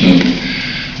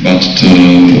 but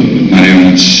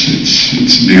marionettes,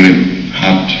 it's really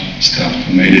hard stuff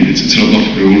to make it. It's a lot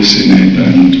of rules in it,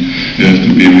 and you have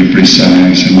to be really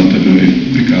precise and whatever,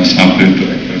 because after the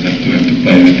actors have to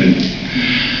play with it.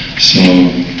 So,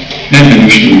 yeah, I will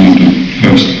show you the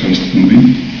first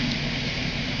movie.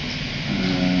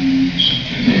 And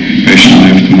be patient, I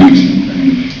have to make some kind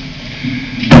of.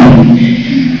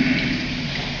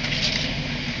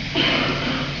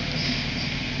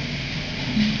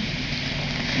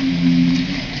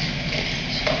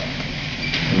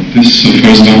 This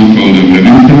first one called the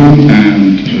living room,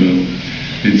 and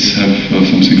it's have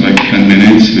something like 10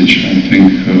 minutes, which I think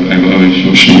I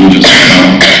will show you just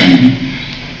now,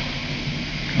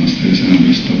 because there is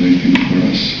another stuff waiting for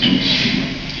us also.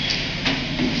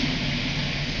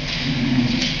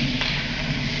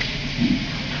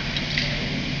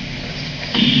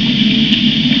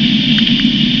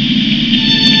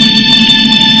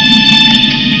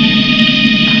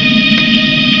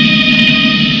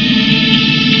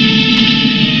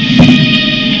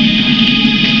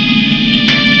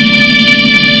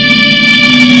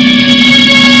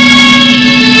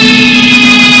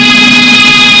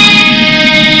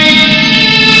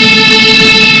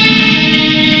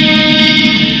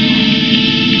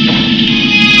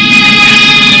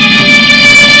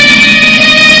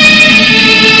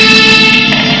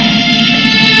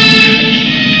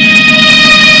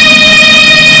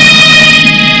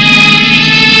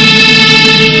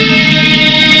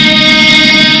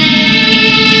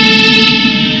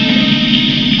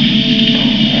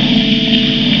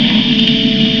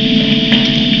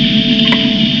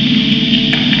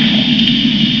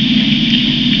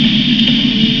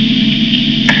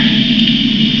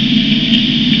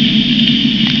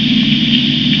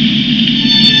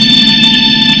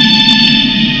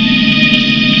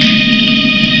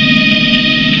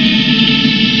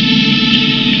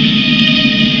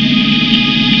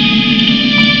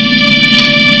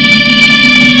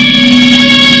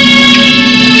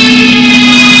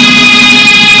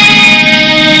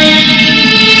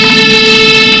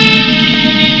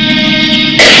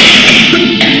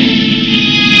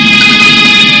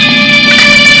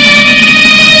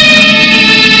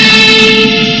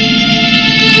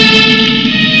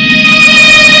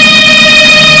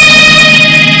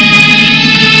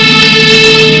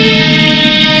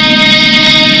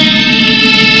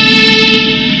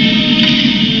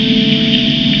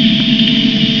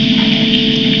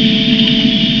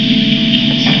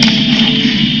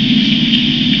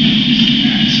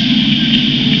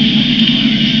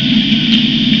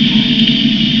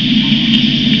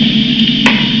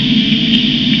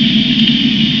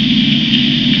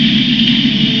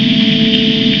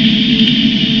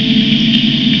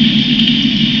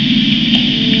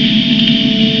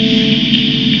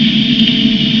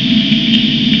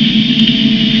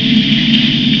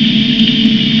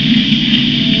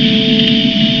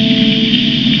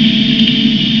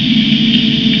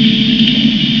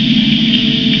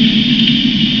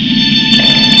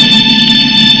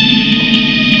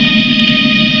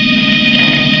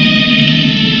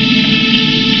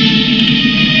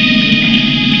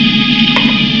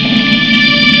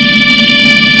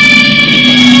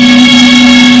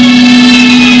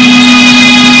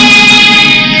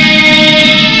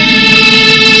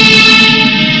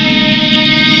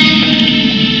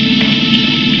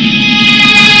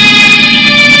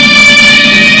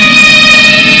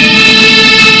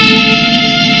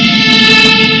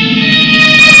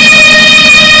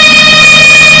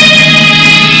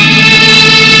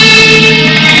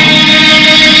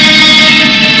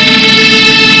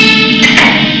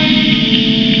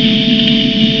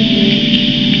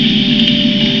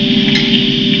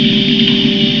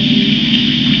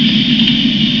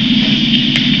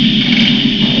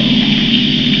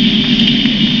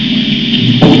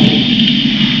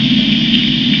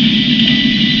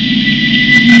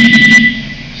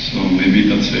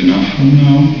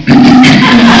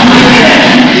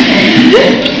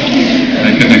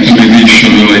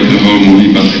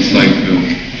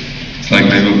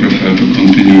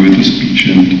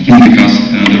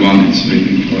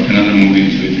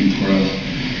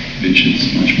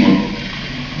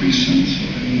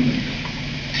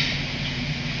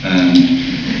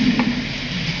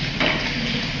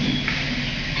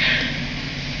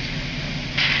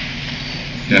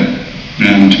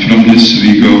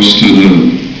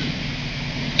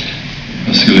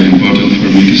 was really important for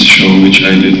me, this show which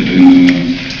I did in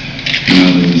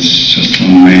it's just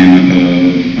one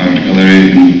main art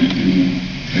gallery in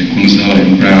Kunsthalle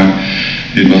in Prague.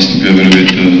 It was together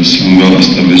with some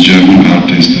well-established German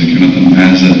artists like Jonathan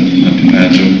Meze and Martin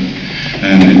Eder.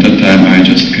 And at that time I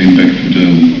just came back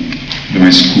to my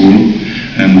school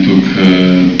and took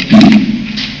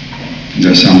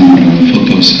some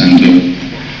photos and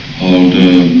all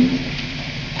the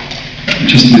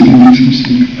just making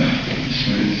something.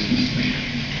 Sorry, it's just like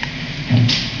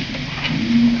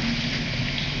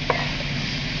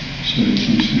sorry,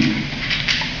 something.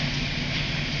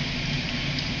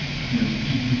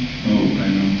 Oh, I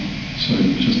know. Sorry,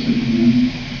 just a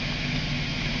minute.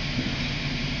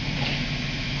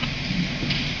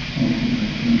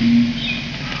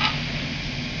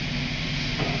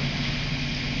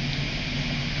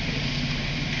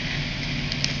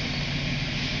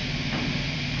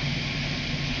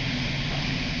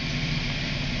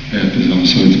 Yeah, this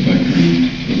also is background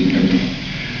for the better.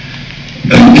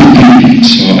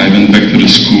 So I went back to the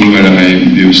school where I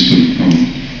used to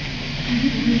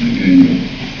again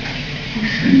the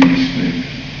same mistake.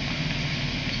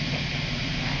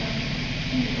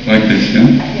 Like this, yeah?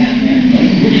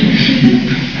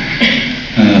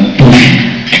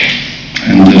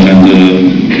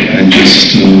 I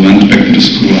just went back to the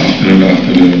school after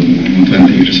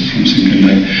 20 years or something,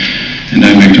 and I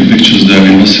made two pictures there.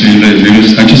 It was really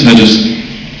I just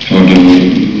thought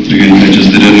again I just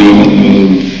didn't know what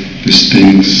these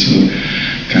things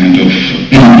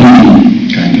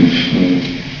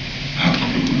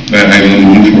where I will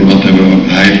move or whatever,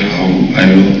 how I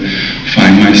will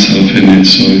find myself in it.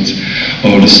 So it's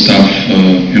all the stuff,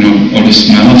 all the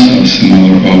smells are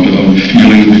similar, all the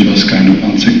feeling which was kind of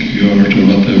insecure or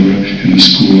whatever in the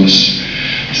school was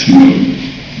similar,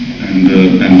 and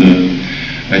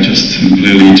I just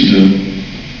simply lead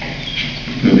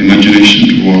the imagination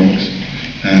to works,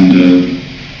 and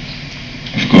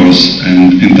of course,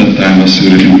 and in that time was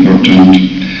really important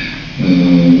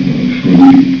for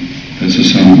me.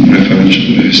 There's some reference to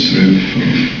the history of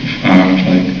art,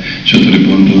 like Josef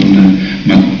Bolf and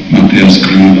Matthias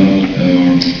Grunwald,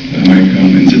 or the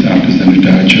American insect artist and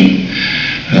literature.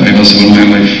 I was all my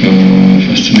life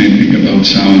fascinated about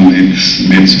some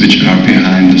myths which are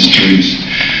behind the stories.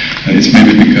 It's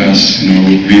maybe because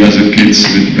we as a kids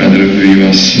with brother,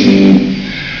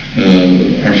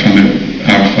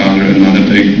 our father and mother,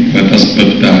 they let us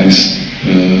baptize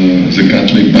as a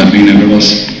Catholic, but we never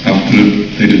was after.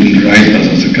 They didn't raise us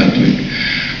as a Catholic,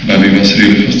 but we was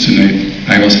really fascinated.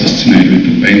 I was fascinated with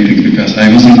the painting because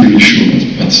I wasn't really sure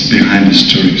what's behind the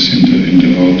stories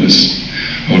in all this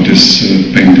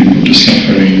painting of the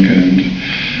suffering, and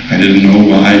I didn't know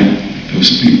why those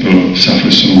people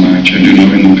suffer so much. And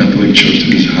in the Catholic Church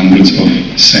there is hundreds of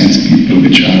saints people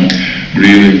which are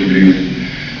really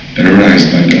terrorized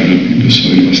by the other people.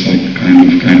 So it was like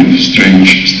kind of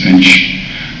strange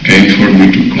game for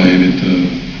me to play with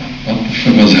what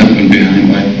was happened behind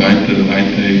why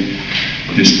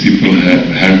these people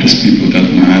hurt these people that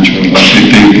much, or what they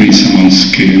take in someone's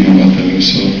skin or whatever.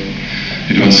 So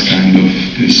it was kind of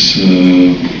this.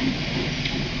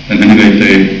 And anyway,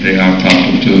 they are part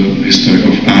of the history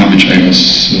of art, which I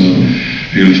was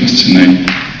really fascinated.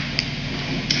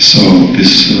 So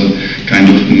this kind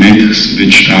of myths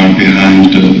which are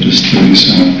behind the stories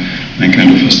are my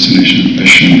kind of fascination and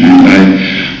passion. And I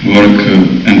work,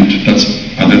 and that's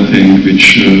other thing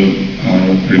which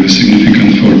are really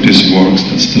significant for these works.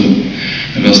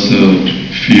 That was the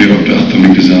fear of the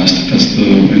atomic disaster. That's the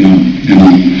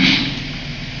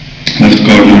left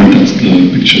corner, that's the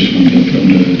picture from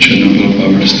the Chernobyl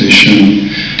power station,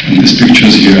 and these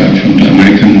pictures here are from the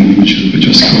American movie, which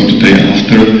was called The Day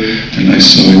After, and I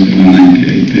saw it in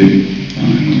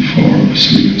 1984 or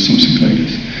 3 or something like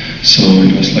this. So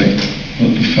it was like,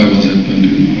 what the fuck was happened,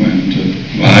 and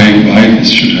why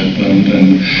this should happen,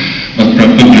 but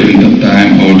probably in that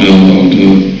time all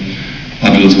the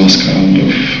adults was kind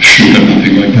of sure that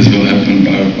nothing like this will happen,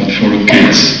 but for the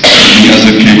kids, as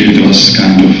a kid, it was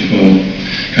kind of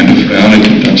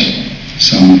reality that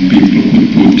some people could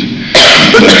put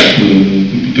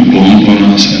the bomb on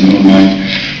us and on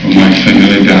my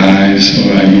family guys,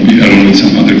 or I may be alone with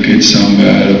some other kids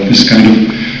somewhere. This kind of,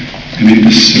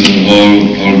 this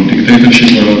whole dictatorship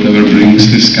or whatever brings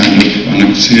this kind of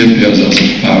anxiety as a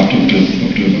part of the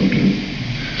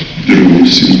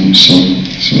rules,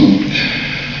 So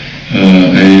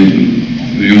I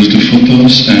used the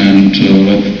photos and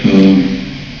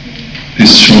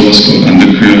this show was called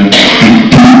Underground,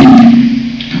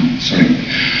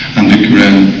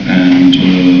 and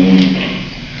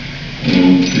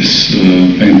this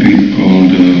painting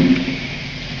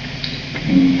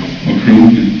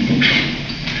room.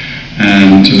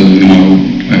 And you know,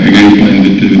 I again playing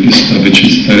with the stuff, which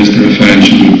is there is the reference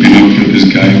to Pinocchio, this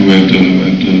guy who had the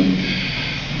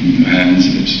hands,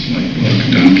 it's like a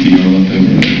donkey or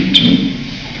whatever. And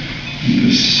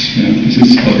this, yeah,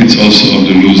 it's also of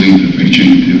the losing the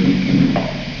virginity or whatever.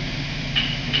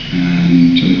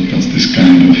 And that's this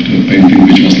kind of the painting,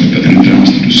 which was like the entrance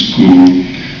to the school,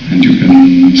 and you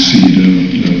can see the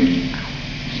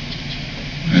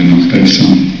I don't know, there's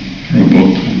some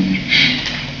robot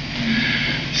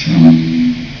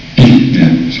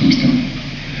and some stuff.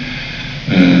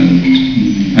 And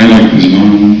I like this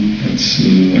one. That's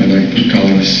I like the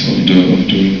colors of the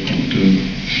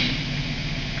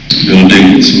building.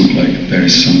 It looks like there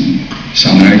is some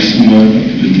sunrise somewhere, but I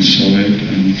didn't saw it.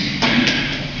 And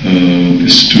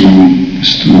these two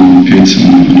kids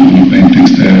on the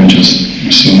paintings, they are just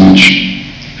so much.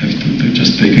 They're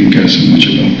just taking care so much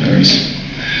about theirs.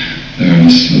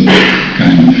 There's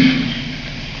kind of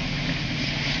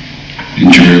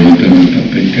injury, whatever, that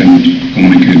they can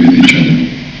communicate with each other.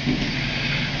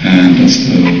 And that's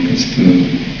the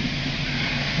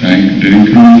living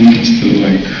room. That's the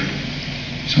like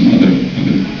some other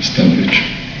stuff which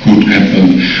could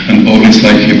happen. And all it's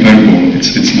like hyperbole.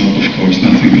 It's not, of course,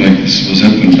 nothing like this was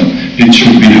happened, but it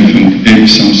should be happened if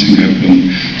something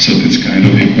happened. So it's kind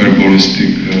of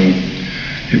hyperbolistic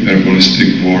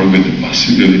war with the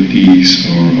possibilities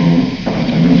or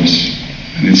whatever else.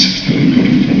 And it's still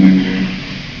important for my work.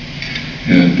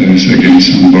 Yeah, there is again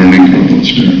some burning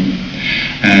robots there.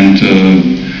 And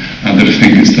other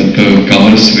thing is that the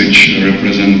colors which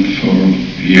represent for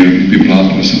here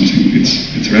blood or something,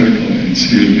 it's red color.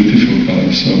 It's really beautiful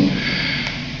color. So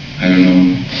I don't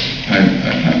know.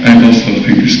 I also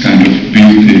think this kind of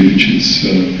beauty, which is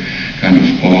kind of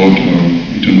odd, or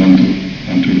we don't want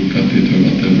to look at it or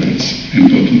whatever. It's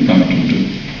important part of the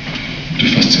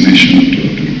fascination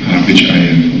of the art which I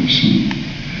have also.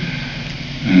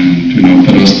 And you know,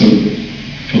 there was the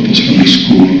photos from the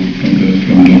school, from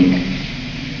the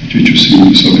which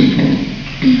you saw before.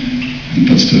 And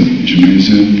that's the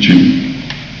gymnasium, gym.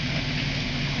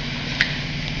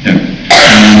 Yeah.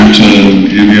 And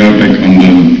here we are back on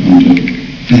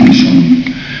some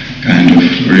kind of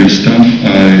real stuff.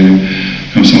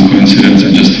 From some coincidence,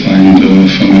 I just find a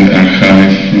family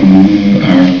archive from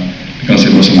because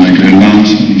it was on my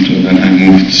grandma's, and when I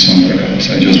moved somewhere else,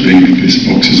 I just bring these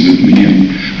boxes with me, and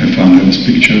I found those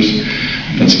pictures.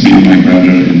 That's me and my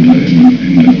brother in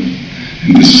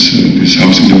this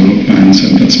housing developments,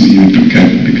 and that's me with the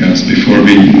cat, because before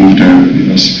we moved there, he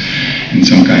was in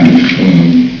some kind of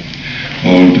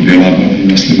old villa, but he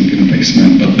was living in a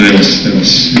basement. But he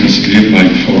had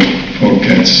like four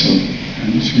cats, so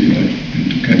I was really like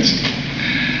into cats.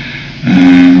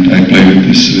 And I play with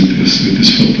these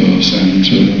photos and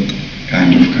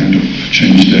kind of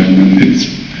change them. And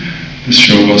this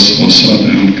show was also at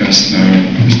the Kastner.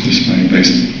 This is my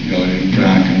based gallery in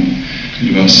Prague, and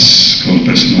it was called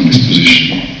Personal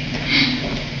Disposition.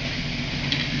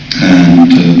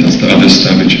 And that's the other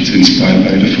stuff which is inspired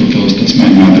by the photos. That's my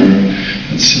mother.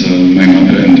 That's my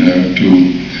mother and her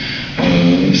two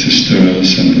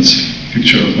sisters, and that's a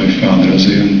picture of my father as a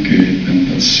young kid, and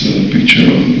that's a picture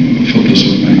of photos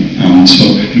of my aunt. So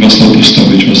it was a lot of stuff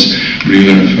which was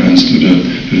really a reference to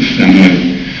the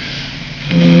family,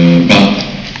 but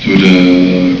to the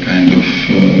kind of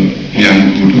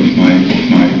younghood of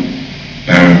my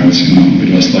parents. You know, it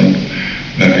was like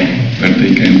where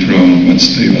they came from, what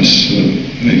they was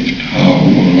lived, how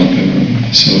or whatever.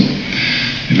 So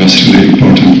it was really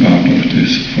important part of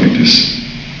this for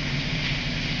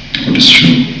this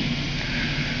show.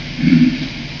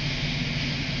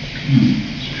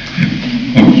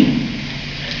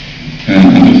 And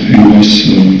another thing was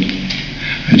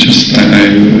I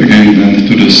again went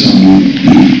to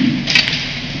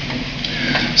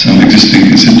some existing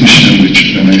institution which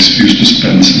when I used to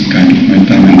spend some kind of my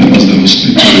time, and that was the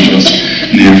hospital which was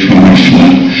near from our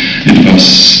flat. It was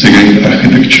again the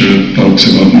architecture talks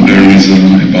about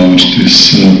modernism, about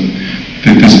this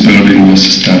building was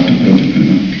started.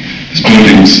 These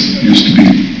buildings used to be.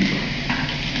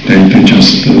 They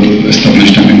just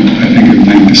established them in, I think, in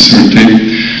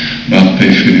 1930, but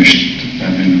they finished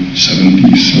them in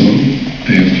 70s, so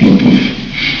they have a lot of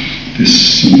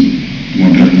this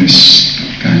modernist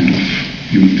kind of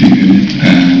beauty in it,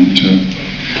 and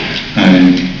I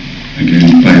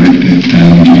again play with it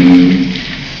and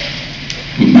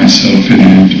put myself in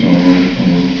it, or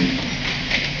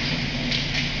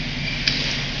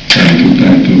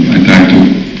I try to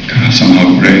somehow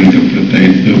reinterpret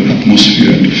the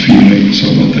atmosphere and the feelings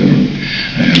or whatever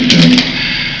I have there.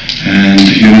 And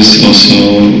here is also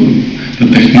the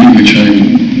technique which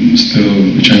I'm still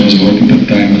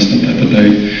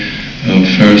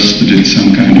just did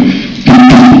some kind of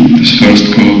this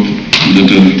first coat under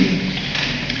the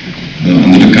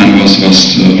canvas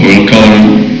was oil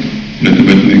color, a little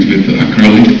bit mixed with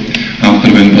acrylic.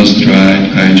 After when it was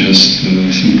dried, I just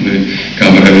simply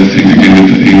cover everything again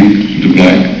with the ink, the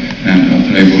black, and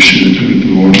after I wash it with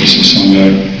the water, so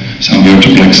somewhere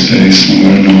the black stays,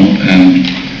 somewhere not, and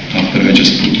after I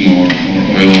just put more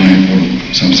oil on it or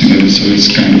something like that. So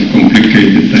it's kind of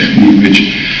complicated technique which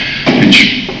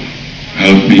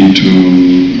helped me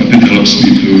it helps me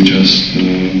to just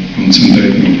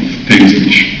concentrate on things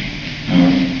which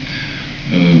are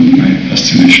my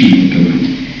fascination, whatever.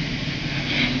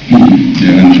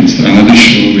 Yeah, and it's another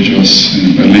show which was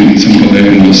in Berlin in some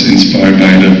gallery and was inspired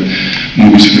by the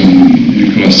movies from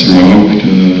Nicholas Roeg,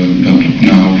 the Don't Look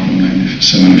Now from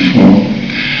 1974.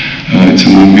 It's a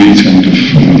movie, it's kind of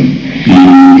B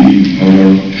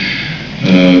horror,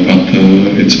 but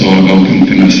it's all about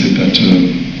intimacy, that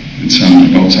it's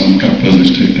about some couples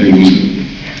which they lose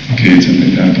the kids and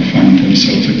they try to find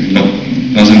themselves again. That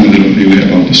doesn't matter really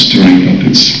about the story, but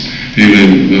it's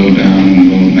really well done and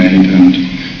well made, and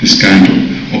this kind of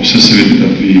obsessivity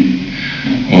that we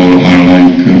all are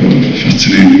like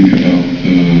fascinating about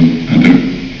other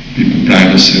people's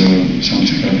privacy or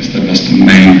something like this. That was the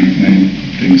main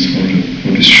things for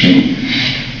this show.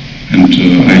 And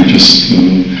I just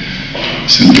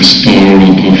simply stole a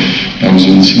lot of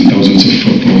thousands and thousands of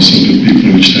photos of the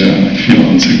people which they feel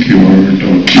insecure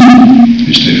or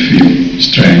which they feel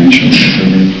strange or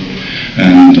whatever,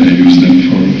 and I use them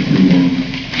for work.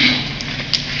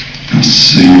 I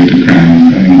see the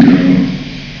crying girl,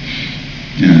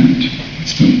 and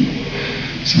it's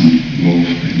some wolf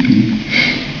painting,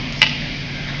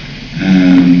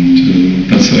 and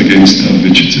that's again stuff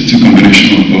which it's a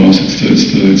combination of both.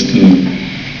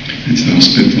 It's the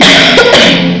hospital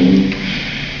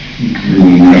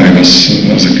room where I was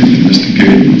as a kid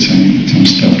investigating with some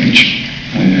stuff which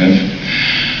I have,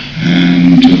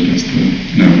 and that's the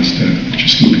nurse there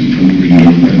just looking from the window,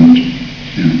 and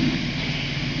yeah.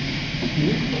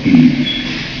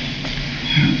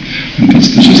 And that's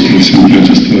just simply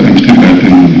just an empty bed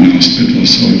in the hospital.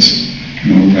 So it's,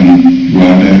 when you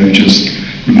are there, you just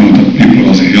could know that people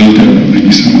was ill there, or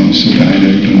maybe someone also died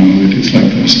there, you don't know it. It's like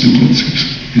the hospital.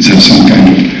 It's some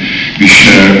kind of, we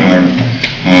share our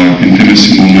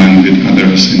intimacy moment with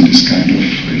others in this kind of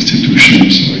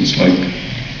institution. So it's like,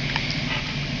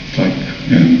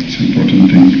 yeah, it's an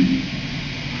important thing.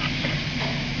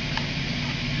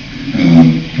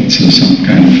 That's some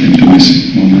kind of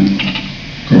intimacy moment,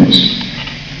 of course.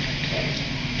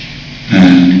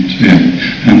 And yeah,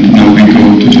 and now we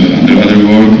go to the other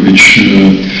work, which I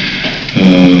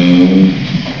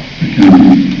can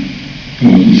go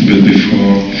a little bit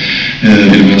before.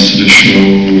 It was the show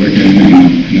again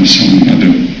in some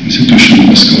other institution. It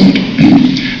was called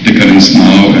Decadence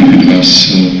Now, and it was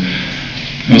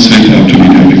very proud to be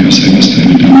there because I was there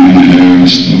with Daniel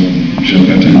Harris,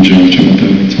 Gilbert and George,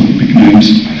 whatever, some big names.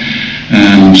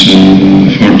 And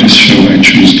for this show I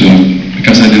choose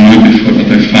because I didn't know it before, but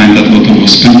I find that a lot of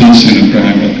hospitals in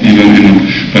Prague, even in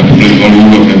Republic of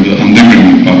Europe, have the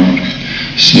underground part.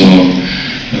 So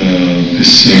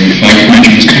this 5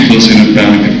 major hospitals in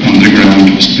Prague have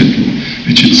underground hospital,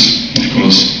 which is, of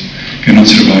course, cannot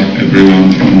survive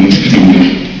everyone from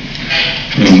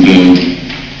the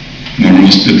normal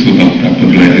hospital, but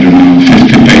probably, I don't know,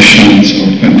 50 patients or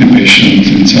 20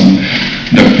 patients, and some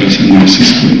doctors and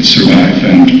nurses could survive,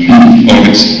 and all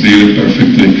it's really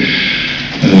perfectly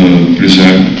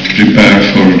prepared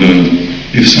for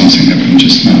if something happens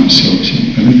just now. So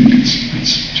everything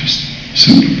it's just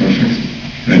simply perfectly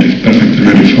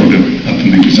ready for the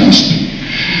atomic disaster.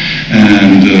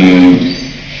 And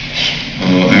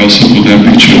I also put a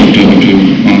picture of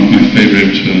one of my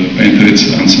favorite painters,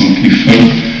 it's Anselm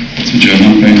Kiefer. It's a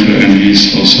German painter, and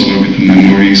he's also worked with the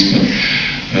memories, but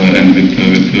and with the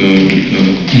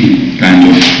kind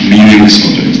of meanings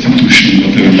of the institution,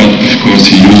 whatever. But of course,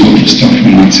 he used all the stuff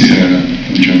from Nazi era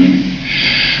from Germany.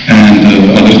 And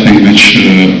the other thing which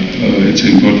it's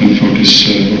important for this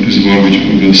work, which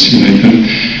we will see later,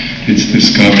 it's the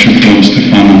sculpture from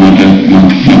Stefano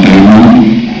Mademo.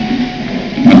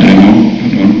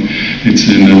 It's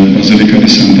in the Basilica di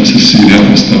Santa Cecilia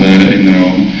Trastevere in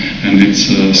Rome, and it's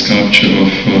a sculpture of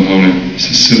Holy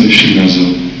Cecilia. She was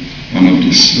one of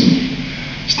these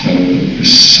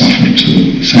suffered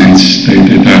saints. They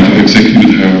tried to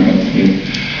execute her, but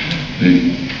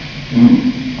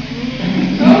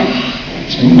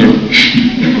it's over.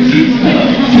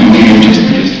 No, just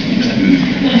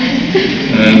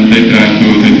and they tried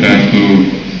to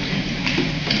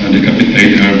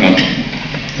decapitate her, but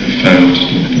they failed,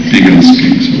 the pagans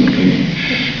kings or whatever.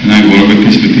 And I work with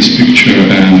this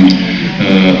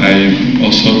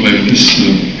also play with this,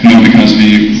 because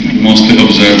we mostly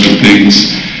observe the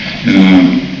things in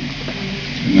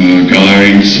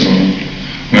galleries or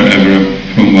wherever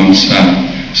from one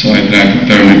side. So I try to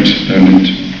turn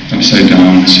it upside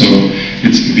down. So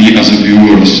it's we as a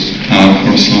viewers are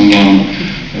for someone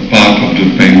a part of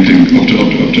the painting, of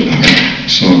the art.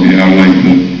 So we are like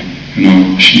the,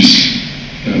 she's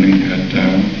turning her head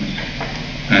down,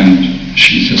 and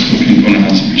she's just looking on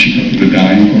us, she's not really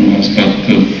dying on us, but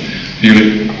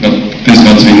this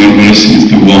what we normally see is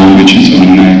the wall which is on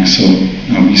the neck. So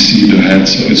now we see the head.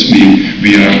 So it's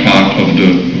we are part of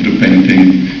the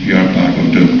painting. We are part of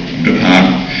the art.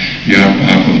 We are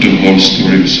part of the whole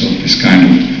story. So this kind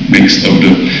of mix of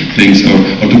the things, or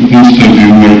to put the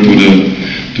viewer to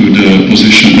the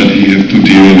position that he has to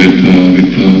deal with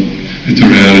the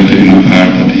reality in the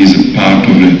art, that he is a part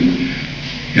of it.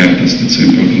 Yeah, that's an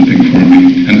important thing for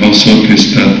me. And also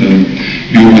this that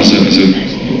you as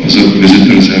a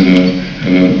visitors have a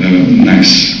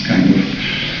nice kind of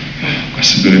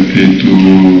possibility to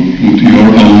put your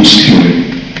own story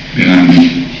behind it.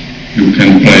 You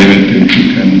can play with it.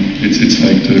 It's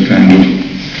like the kind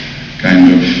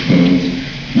of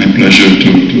my pleasure to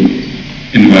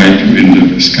invite you into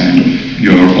this kind of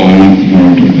your own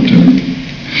world or whatever.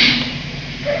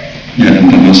 Yeah, and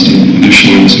then also the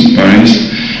show was in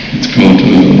Paris. It's called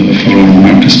Following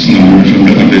Artist Palomar from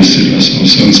the Abyss. It was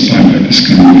also inspired by this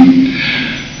kind of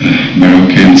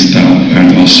Moroccan style,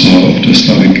 and also of the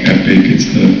Slavic epic.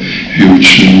 It's the huge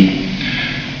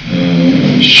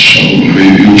show,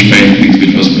 huge paintings,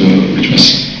 which was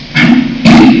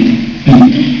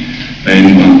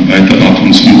painted by the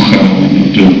Alphonse Mucha, one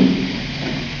of the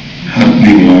hard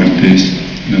niveau artists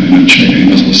in Czech. He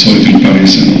was also in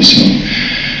Paris and also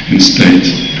in States.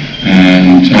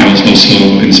 And I was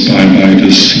also inspired by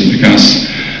this because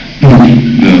the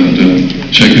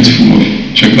Czech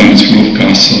land is full of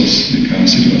castles,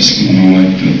 because it was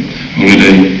like the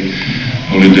holiday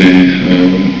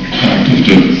part of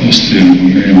the Austrian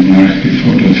monarchy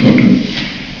for the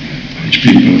rich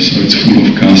people. So it's full of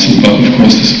castles, but of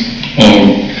course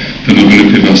all the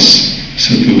nobility was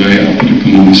set away after the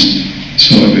communists,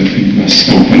 so everything was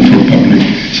open for public.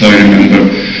 So I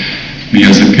remember me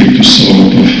as a kid to saw a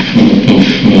lot of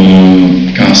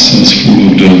castles full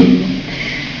of the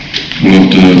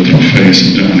trophies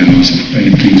of the animals, of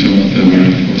paintings or whatever.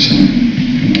 Of course,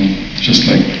 just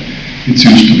like it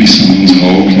used to be someone's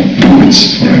home, but now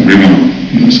it's for everyone.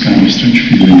 It's kind of strange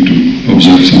feeling to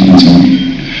observe someone's home.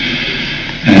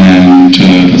 And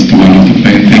that's the one of the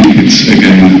painting. It's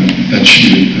again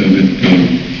touchy with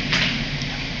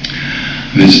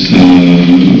the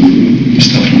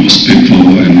stuff from hospital,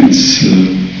 and it's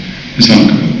this one,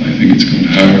 I think it's called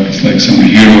Her. It's like some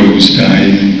hero who's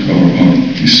dying or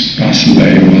he's passed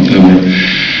away or whatever,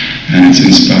 and it's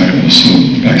inspired also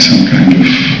by some kind of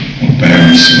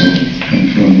opera. So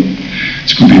from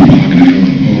it could be Wagner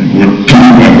or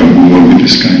whoever with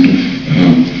this kind of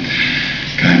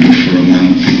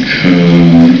romantic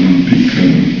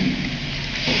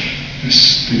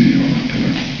destiny or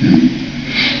whatever. Yeah.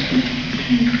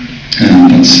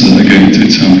 And that's again the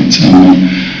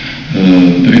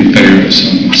interior of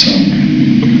some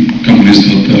communist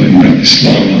hotel in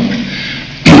Bratislava,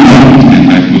 and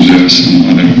I put there some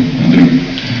other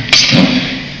stuff.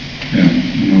 Yeah,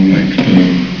 like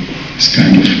this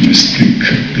kind of mystic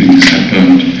things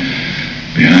happened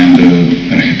behind the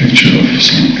architecture of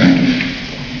some kind of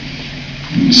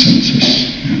senses.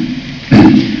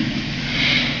 Yeah.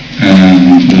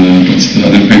 And that's the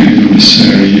other painting of the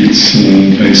series. It's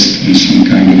based on some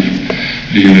kind of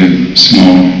really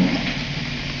small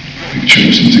picture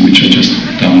or something which I just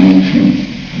downloaded from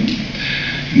the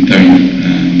internet.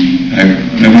 And I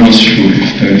never was sure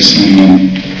if there is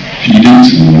someone feeding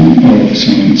someone or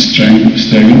someone trying to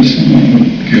strangle someone or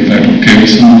try to kill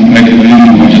someone. I don't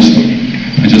know.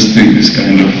 I just think this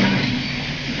kind of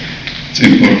it's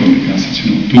important because it's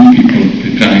two people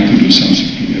trying to do something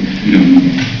together. We don't know.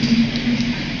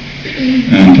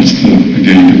 And that's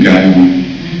again the guy who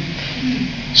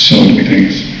saw the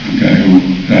things, the guy who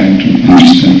trying to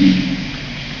understand.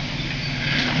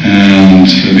 And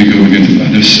we go again to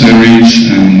other series,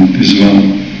 and this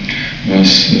one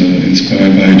was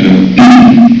inspired by the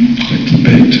little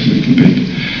bit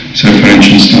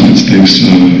self-referential stuff. It takes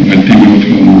Vertigo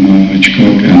from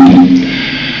Hitchcock and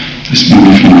this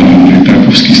movie from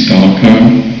Tarkovsky Stalker,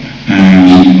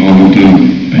 and all of the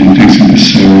paintings in this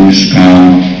series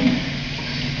are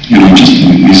just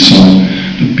we saw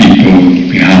the people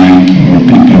behind or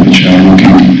people which are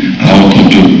looking out of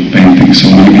the painting.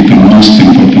 So maybe the most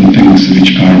important things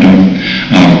which are there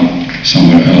are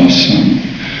somewhere else.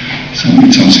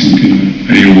 It's something in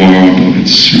the real world, or it's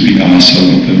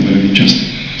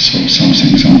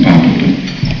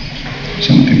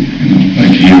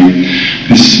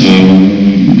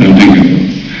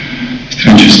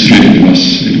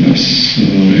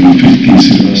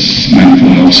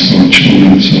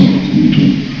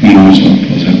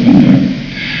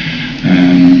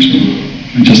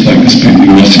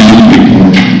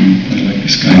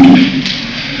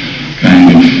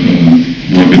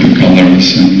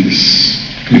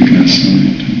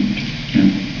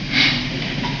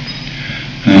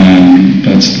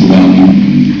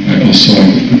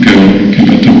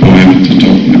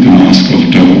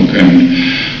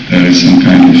there is some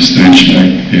kind of strange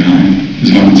light behind.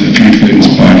 This one is definitely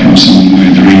inspired from some my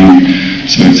dream,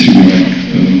 so it's really like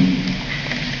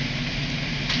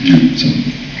yeah, so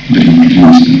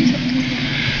dreams.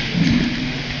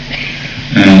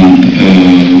 And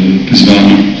this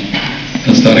one,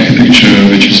 that's the architecture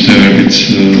which is there. It's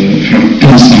from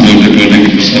Istanbul, the building.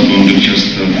 It was abandoned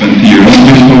just 20 years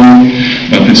before,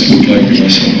 but it looked like it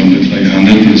was abandoned like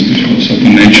 100 years before. So the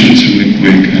nature is really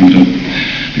quick, and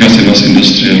because it was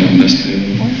industrial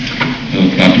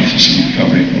part of some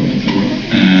fabric or whatever,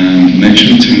 and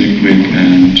nature is really quick,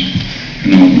 and you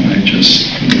know, I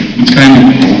just it's kind of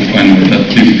hope finally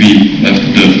that if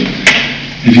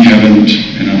we haven't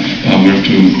enough power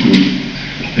to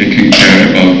taking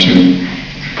care about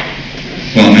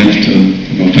planet,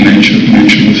 about the nature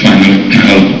will finally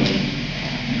help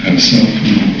herself,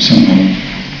 you know, somehow.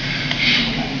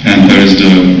 And there is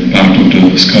the part of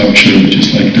the sculpture, which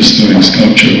is like destroying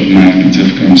sculpture of man. It's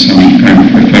some kind of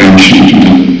reference to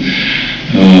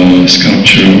the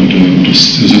sculpture of the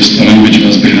Josef Bolf, which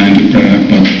was behind the Prague,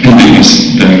 but it was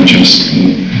there just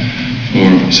for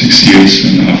 6 years,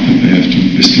 and after they have to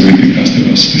destroy it because there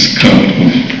was this crowd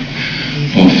of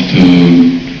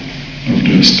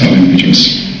the Stalin, which was,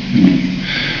 you know,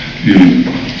 really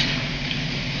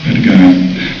bad guy.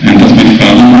 And that's my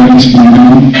father is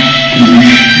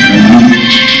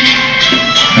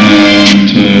and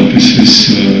this is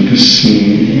this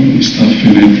stuff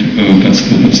in it. That's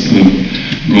the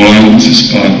golem. This is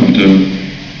part of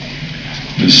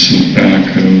this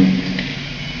Prague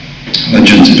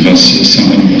legend. It was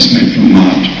someone who was made from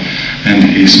mud, and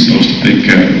he's supposed to take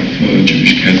care of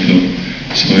Jewish cattle.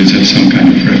 So it's some kind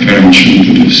of reference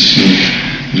to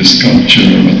this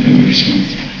sculpture or whatever. So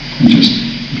I just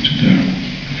put it there.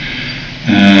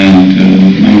 And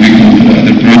now we go to the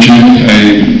other project.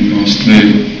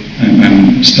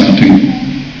 I'm starting.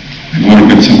 I work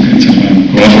with some kinds of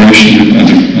collaboration with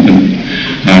other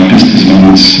artists. This one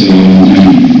is my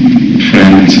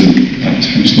friend. It's an artist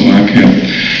from Slovakia,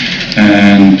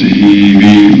 and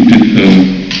we did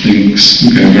things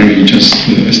together. He just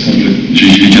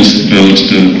he just built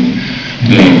the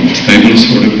tables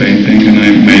for the painting, and I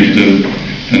made the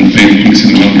 10 paintings in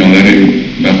one gallery.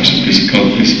 But this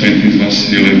painting was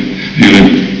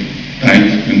really tight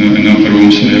in a room,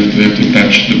 so you have to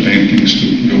touch the paintings to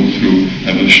go through. I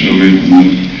will show it in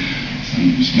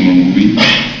some small movie.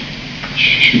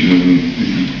 Should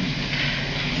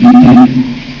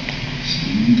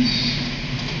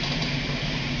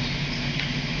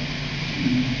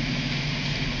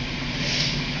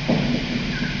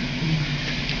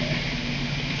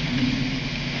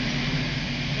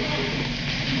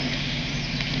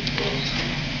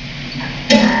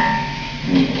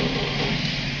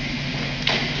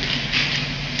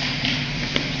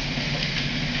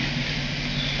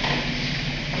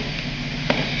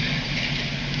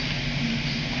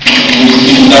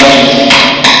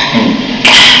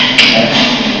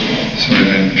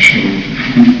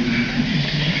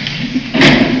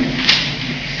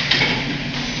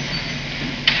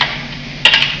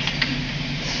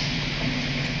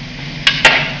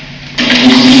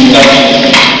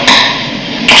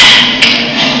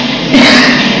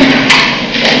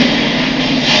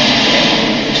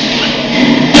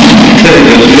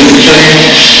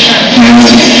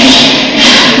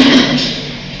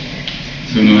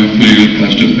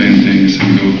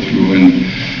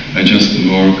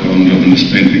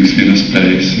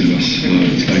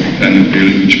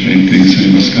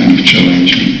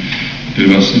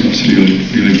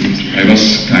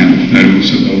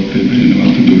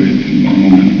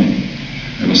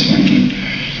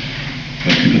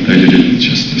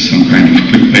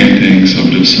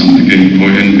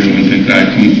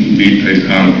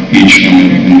have each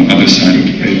on the other side of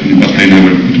the paper, but they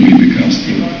never could meet because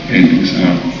the paintings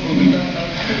are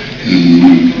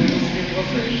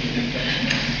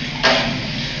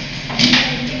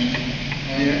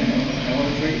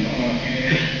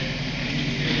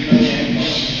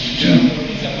yeah.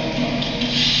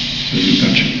 So you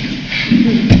touch it.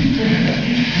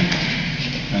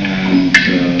 And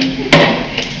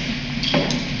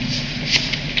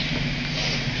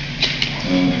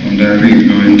from there we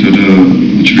go into the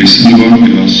recent work.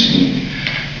 It was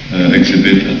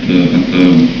exhibit at the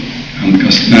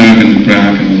Handkastner in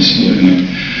Prague, and also in a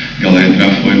Galerie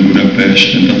Trafo in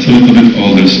Budapest, and that's a little bit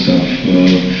older stuff,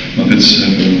 but it's a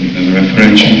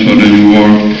reference for the new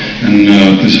work. And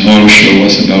this whole show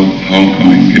was about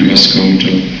homecoming. It was called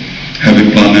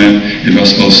Heavy Planet. It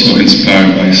was also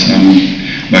inspired by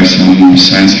some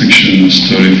science fiction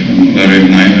story from Larry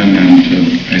Niven and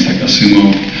Isaac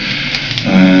Asimov.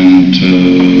 And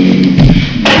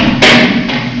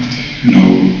you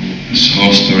know,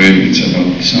 story. It's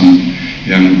about some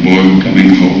young boy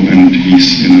coming home, and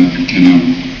he's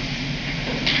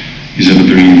he's at a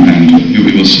dream, and you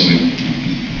will saw it.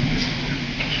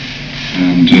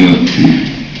 And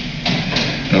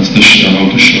that's how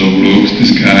the show looks.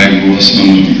 This guy who was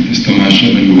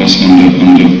who was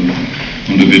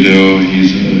on the video, he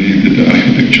did the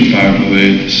architecture part of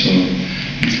it, so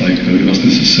it's like it was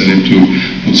necessary to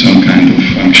put some kind of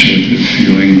anxiety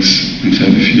feelings in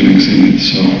it,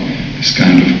 so this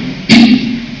kind of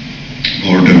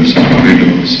borders or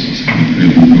corridors was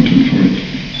really important for it.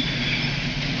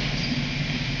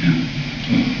 Yeah,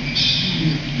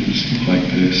 it looked like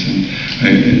this, and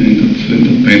in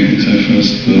the paintings I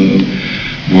first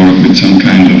worked with some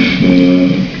kind of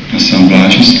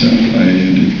assemblage stuff.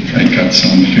 I cut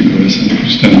some figures and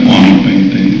put them on a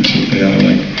painting, so they are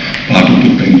like part of the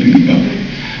painting, but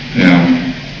they are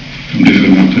from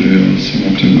different materials or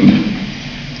whatever.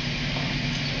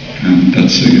 And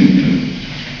that's again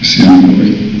this young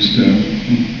boy who's there.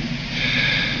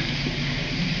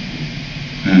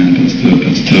 And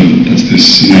that's this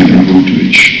neighborhood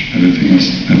which everything has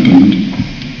happened.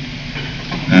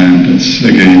 And that's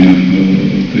again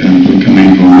the young boy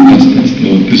coming home. That's this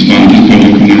building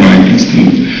on the right. That's the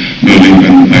building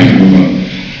when I grew up.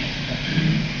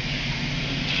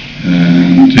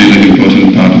 And really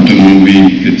important part of the movie.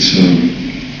 It's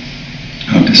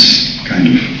this kind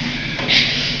of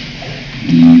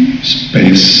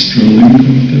space drawing, or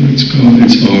whatever it's called.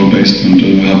 It's all based on the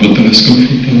Hubble telescope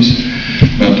photos,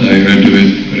 but I redo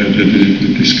it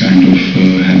with this kind of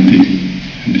handy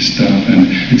stuff, and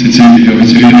it's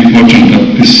really important that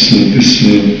this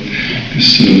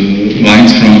light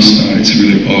from a star, it's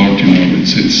really old,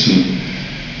 it's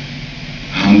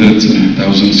hundreds and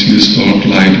thousands years old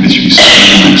light which we saw.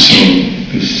 So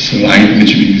this light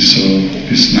which we saw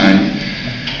this night,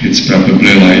 it's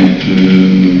probably light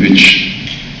which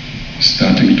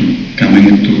starting to coming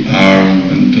into our,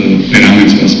 and the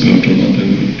pyramids was built or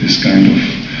whatever. This kind of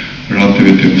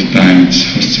relativity of time, it's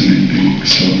fascinating.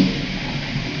 So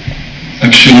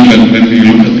actually when we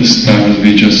look at the stars,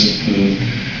 we just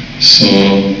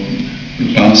saw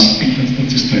the past.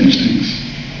 That's the strange things.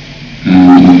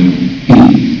 And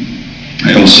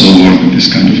I also work with this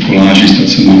kind of collages.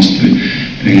 That's mostly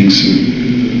things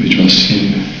which was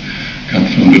cut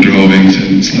from the drawings,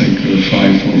 and it's like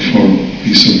 5 or 4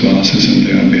 pieces of glasses, and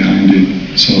they are behind it,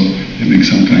 so they make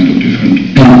some kind of different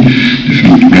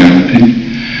reality.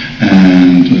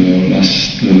 And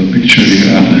last picture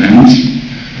here are the hands.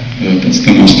 That's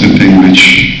the most thing which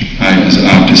I, as an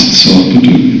artist, saw to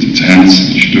do. It's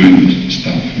hands which doing the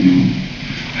stuff,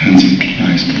 hands and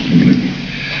eyes probably.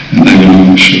 And I will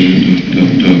now show you the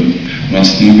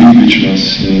last movie,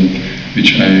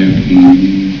 which I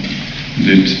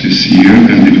did this year,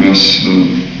 and it was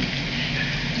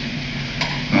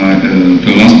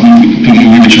the last movie, the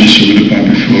movie which I showed the part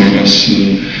before was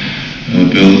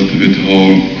built with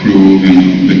whole crew,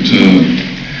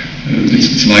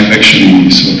 it's live action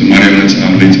movie, so the marionettes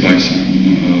are lead by some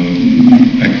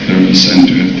actors, and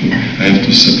I have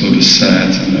to settle the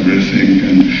sets and everything,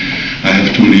 and I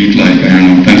have to lead like, I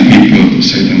don't know, 10 people to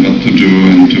say them what to do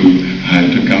and to hire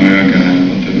the camera guy or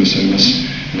whatever, so it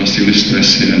was really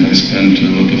stressy, and I spent a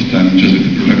lot of time just with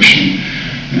the production,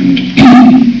 and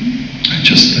I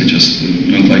just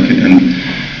don't like it, and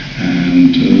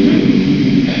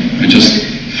I just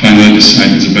finally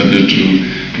decided it's better to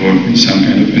work with some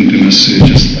kind of intimacy.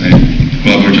 I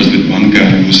collaborate just with one guy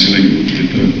who's really good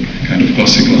with the kind of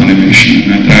classical animation,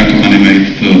 and I try to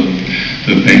animate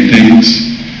the paintings,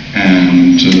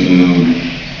 and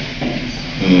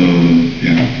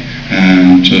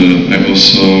I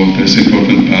also, there's an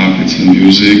important part, it's the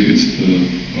music, it's the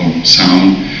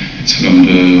sound. It's from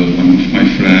one of my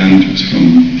friends who's from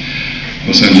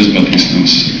Los Angeles, but he's now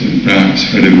settled in Prague. It's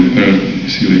Freddie Rupert.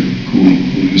 He's a really cool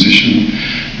musician.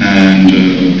 And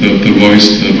the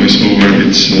voiceover,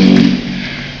 it's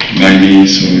by me,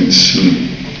 so it's.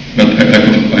 But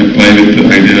I play with the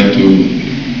idea to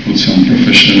put some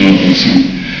professional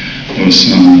or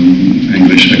some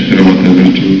English actor or whatever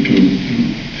to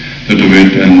do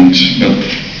it, but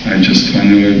I just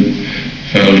finally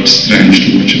felt strange to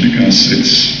watch it because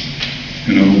it's,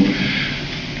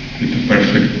 with the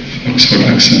perfect Oxford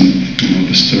accent,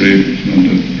 the story from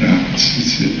the Prague,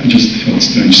 I just felt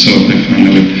strange, so I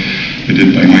finally did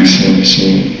it by myself, so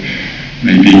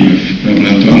maybe you have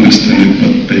problem to understand it,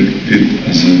 but take it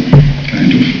as a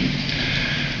kind of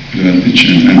advantage,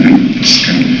 and this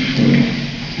kind of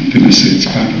intimacy, it's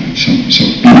part of it, so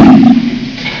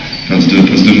that's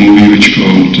the movie which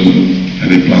called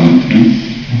Heavy Planet, right?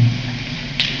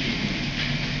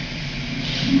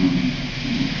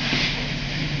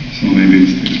 So maybe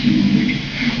it's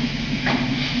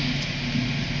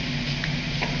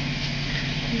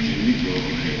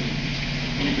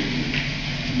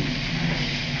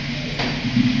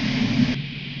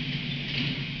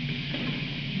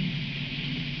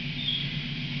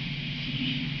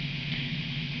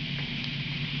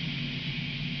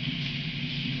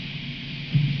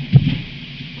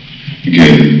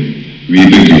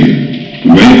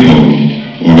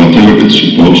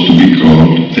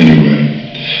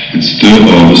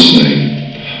still all the same.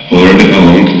 Already a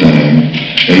long time,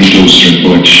 and those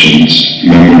recollections,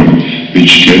 memory,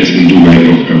 which gets in the way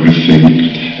of everything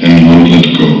and won't let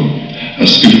go.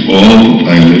 As if all that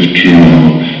I live through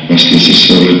now was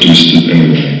necessarily twisted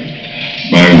anyway,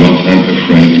 by what I'm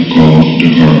afraid to call the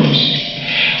horrors.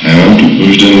 I want to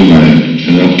push them away,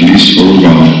 and at least for a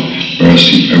while,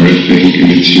 perceive everything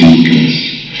in its uniqueness.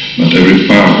 But every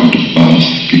part of the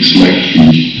past kicks my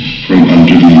feet from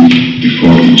underneath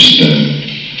before each step.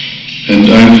 And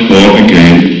I fall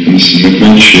again and smack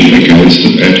my chin against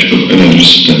the edge of another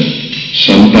step.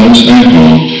 Sometimes I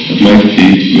hope that my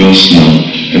feet will snap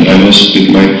and I will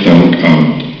spit my tongue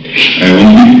out. I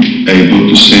won't be able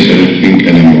to say anything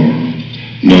anymore.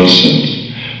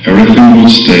 Nonsense. Everything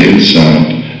would stay inside,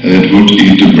 and it would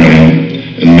eat the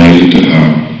brain and mainly the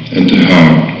heart. And the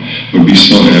heart would be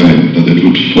so heavy that it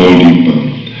would fall deeper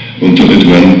until it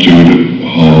went through the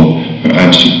hole where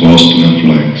I'm supposed to have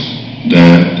legs.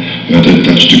 There, where they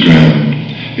touch the ground,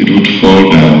 it would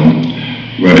fall down,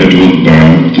 where it would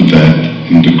burn to death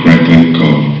in the crackling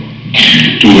coal.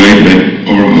 To way back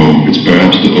or home is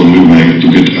perhaps the only way to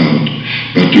get out,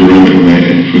 but to run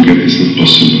away and forget isn't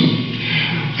possible.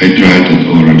 I tried that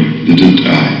already, didn't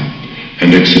I?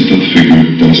 And except that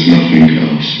figure, there's nothing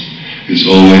else. It's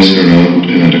always around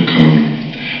another corner.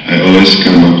 I always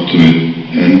come up to it,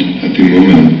 and at the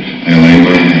moment I lay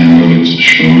my hand on its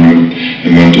shoulder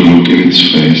and want to look in its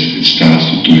face, it starts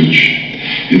to twitch.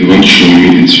 It won't show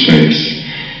me its face.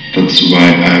 That's why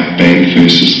I paint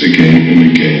faces again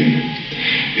and again.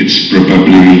 It's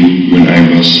probably me when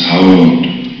I was how old?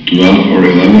 12 or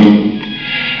 11?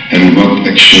 And what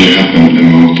actually happened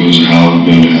among those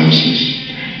half-built houses?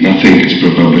 Nothing is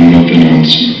probably not an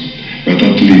answer, but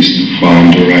at least to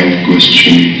find the right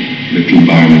question little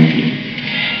by little.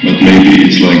 But maybe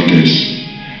it's like this.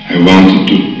 I wanted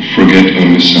to forget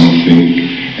only something,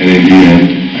 and in the end,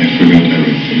 I forgot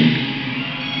everything.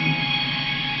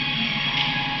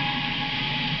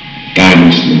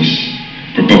 Timelessness,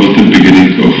 probably the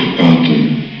beginning of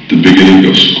autumn, the beginning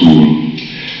of school,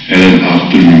 and an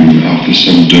afternoon after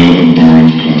some dull and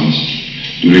boring class,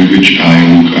 during which I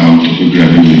look out of a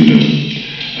grubby window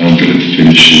until it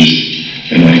finishes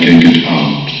and I can get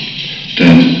out.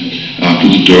 Then, after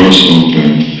the doors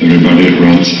open, everybody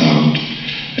runs out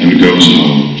and goes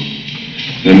home.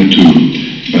 Them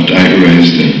too, but I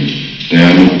erased them. They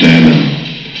are not there now,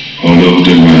 although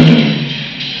they were there.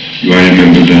 Do I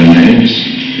remember their names?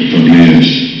 Probably yes.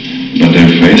 But their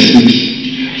faces?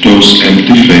 Those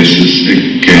empty faces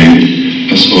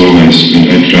again, as always when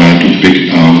I try to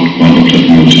pick out one of that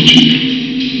multitude.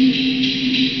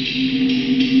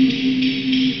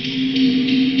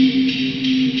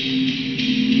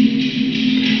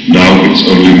 Now it's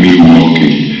only me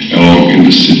walking along in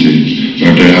the city,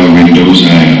 where there are windows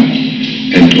higher,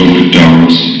 and only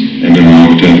doors, and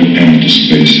among them empty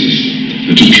spaces,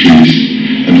 little trees,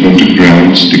 and from the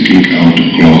ground sticking out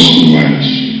the claws of wires.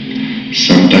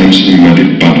 Sometimes a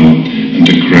muddy puddle and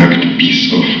a cracked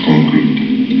piece of concrete.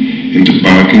 In the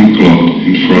parking lot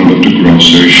in front of the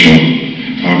grocery shop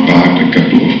are parked a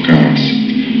couple of cars.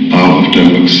 All of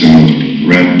them look similar,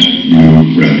 red,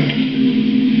 blue, red.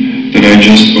 Then I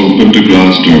just open the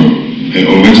glass door. I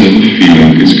always have a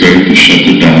feeling it's going to shut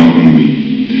it down on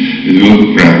me. It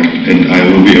will crack and I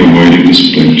will be avoiding the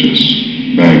splinters.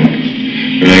 Bang.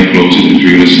 When I close it, it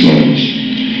really slams.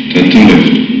 Then to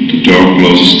lift. The door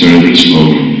closes terribly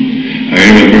slowly. I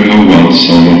remember how once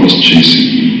someone was chasing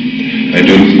me. I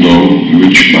don't know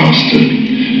which bastard,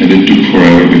 and it took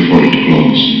forever before it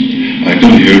closed. I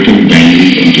could hear them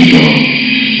banging on the door.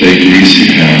 They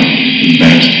greasy hair and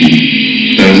bad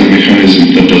teeth. There is a mechanism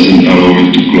that doesn't allow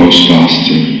it to close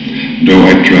faster, though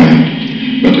I tried,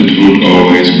 but it would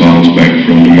always bounce back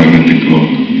from the magnetic lock,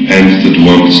 and that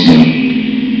won't snap.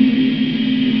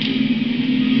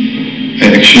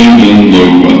 I actually don't know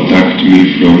who attacked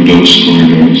me from those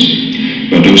corridors,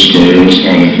 but those corridors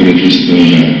are definitely still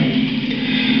there.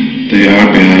 They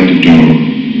are behind the door,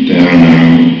 they are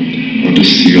narrow, on the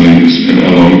ceilings and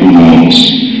along the walls.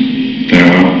 There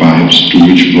are pipes to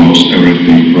which flows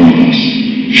everything from us,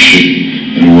 ship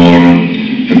and water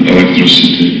and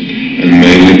electricity, and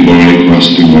mainly boiling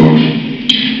rusty water.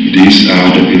 These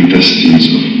are the intestines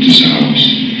of this house.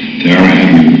 They are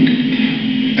humming,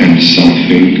 and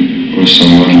something or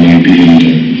someone may be in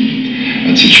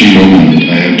them. At such a moment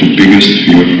I have the biggest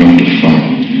fear from the fact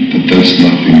that there's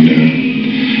nothing there.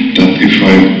 That if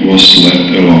I was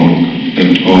left alone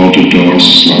and all the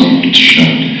doors slammed shut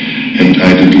and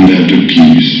I didn't have the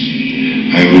keys,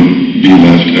 I would be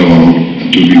left alone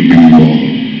at the weeping wall.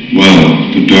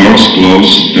 Well, the doors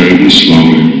close terribly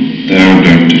slowly. They are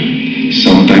dirty.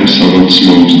 Sometimes someone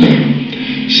smokes there.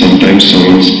 Sometimes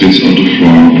someone spits on the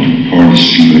floor or the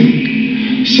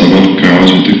ceiling. Someone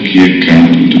carves with a key a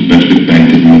cat into badly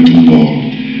painted metal wall.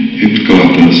 It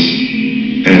clatters,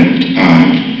 and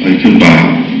I, like a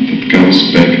bite that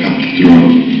comes back up the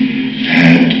road,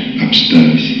 head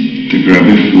upstairs. The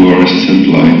grubby fluorescent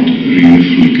light really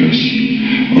flickers.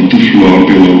 On the floor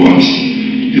below us,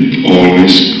 it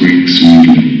always creaks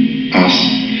weakly, as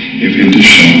if in the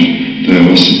shop there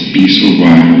was a piece of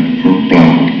wire or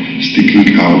plank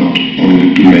sticking out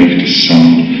only to make this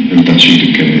sound and touching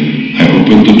the cabin. I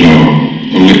open the door,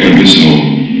 only Abby's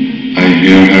home. I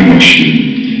hear her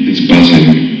machine. It's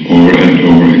buzzing over and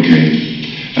over again,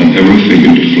 and everything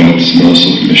in the flat smells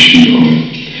of machine oil.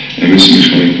 Abby's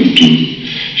mechanical too.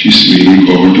 She's leaning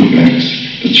over the bags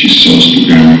that she sews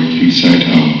together inside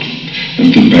out,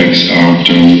 and the bags are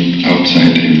turned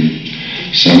outside in.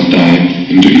 Sometime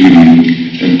in the evening,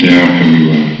 and they are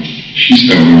everywhere.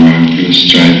 She's everywhere in a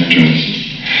striped dress.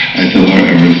 I tell her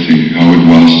everything, how it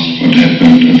was, what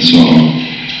happened, and so on.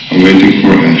 I'm waiting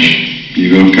for Ash.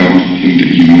 He will come in the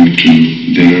evening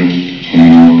too. Dinner,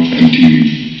 homework, and TV.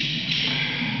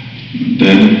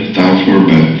 Then time for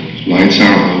bed. Lights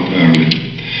are out early.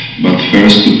 But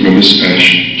first to promise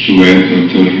Ash to wait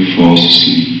until he falls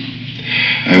asleep.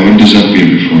 I won't disappear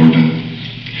before that.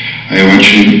 I watch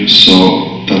him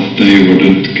so that they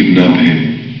wouldn't kidnap him.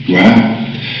 Where?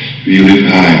 We live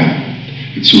high.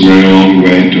 It's a very long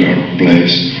way to our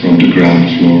place from the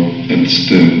ground floor, and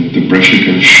still the pressure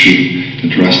can shoot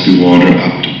that rusty water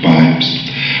up the pipes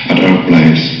at our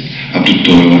place, up the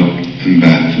toilet and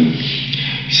bathroom.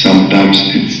 Sometimes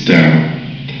it's there,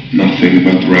 nothing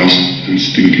but rust and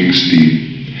stinking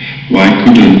steam. Why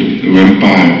couldn't a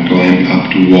vampire climb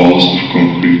up the walls of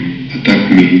concrete,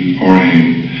 attack me or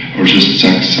him, or just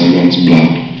suck someone's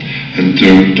blood and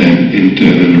turn them into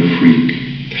another freak?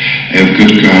 I have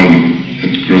got garlic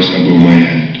and cross above my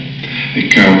head. I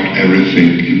carved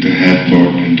everything in the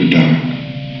headboard in the dark.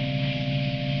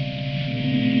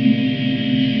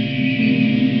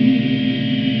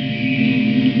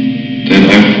 Then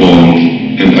I fall,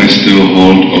 and I still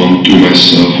hold on to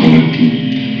myself a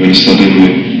little, when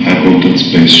suddenly I open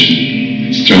spaceship.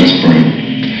 It's transparent.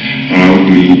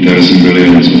 Around me there's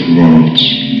millions of worlds,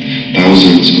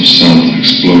 thousands of suns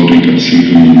exploding at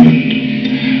single moment.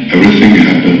 Everything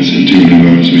happens in the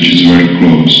universe which is very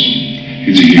close.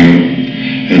 It's here,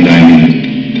 and I need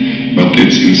it. But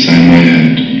it's inside my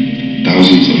head.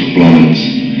 Thousands of planets,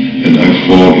 and I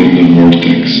fall in the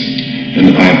vortex,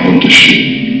 and I'm on the ship.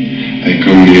 I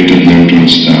come near the neutron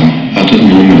star. At that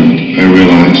moment, I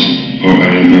realize, or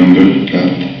I remember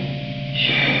that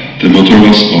the motor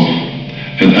was off,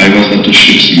 and I was at the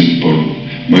ship's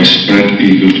midpoint. My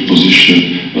spread-eagled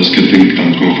position was getting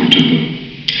uncomfortable.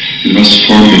 It was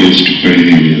 4 minutes to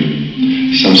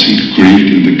perihelion. Something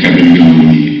creaked in the cabin below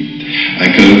me.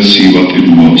 I couldn't see what it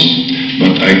was,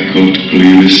 but I could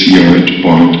clearly see a red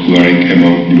point glaring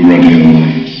among blue radial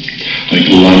lines, like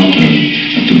a lantern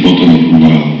at the bottom of a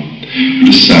well. To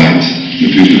the sides,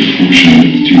 between the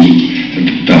fusion tube and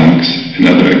the tanks and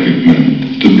other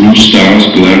equipment, the blue stars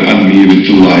glared at me with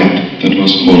a light that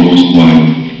was almost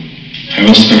violet. I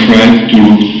was afraid to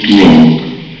look too long.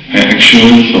 I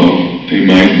actually thought they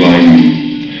might blind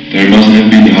me. There must have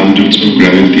been hundreds of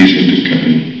gravities in the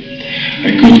cabin.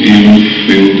 I could even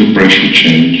feel the pressure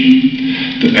change.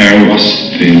 The air was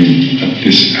thin at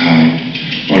this height,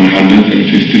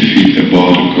 150 feet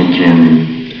above the control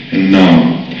room. And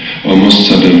now, almost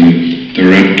suddenly, the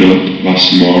red dot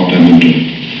was more than a dot.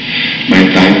 My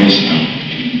time was up.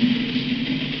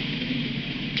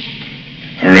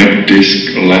 A red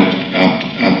disc leapt up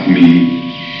at me.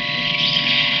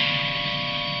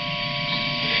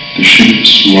 The ship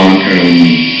swung around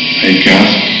me. I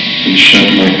gasped and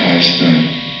shut my eyes tight.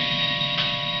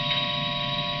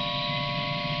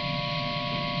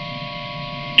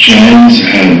 Giant's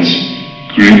hands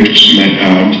gripped my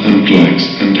arms and legs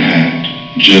and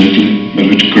head, gently but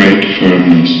with great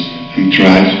firmness, and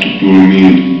tried to pull me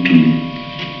into.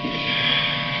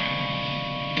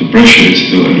 The pressure is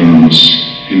still enormous.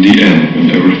 In the end,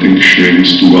 when everything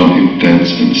shrinks to one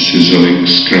intense and sizzling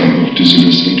scrum of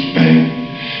dizziness and pain,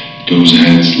 those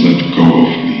hands let go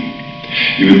of me.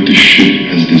 Even the ship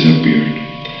has disappeared.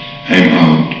 I'm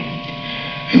out,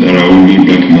 and around me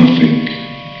black nothing.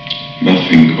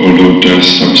 Nothing, although there's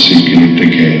something in it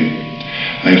again.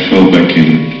 I fell back in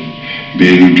it,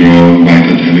 being drawn by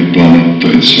that heavy planet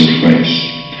to its surface,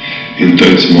 into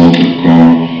its molten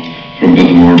core. From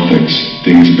that vortex,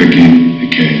 things begin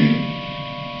again.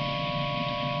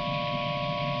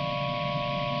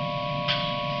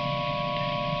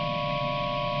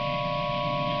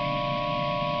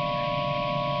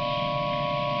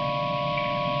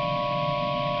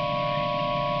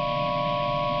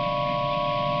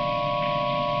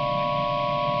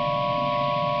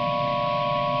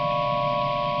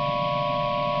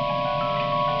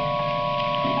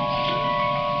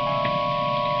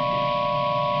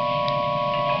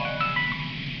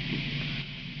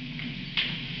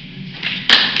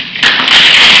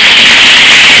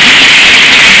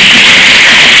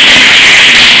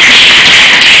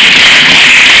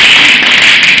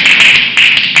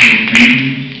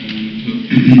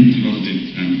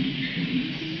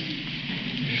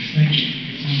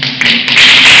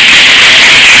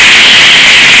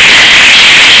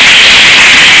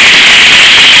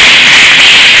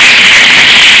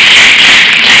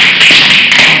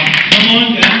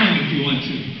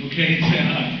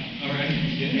 right.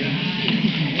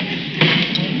 Yeah.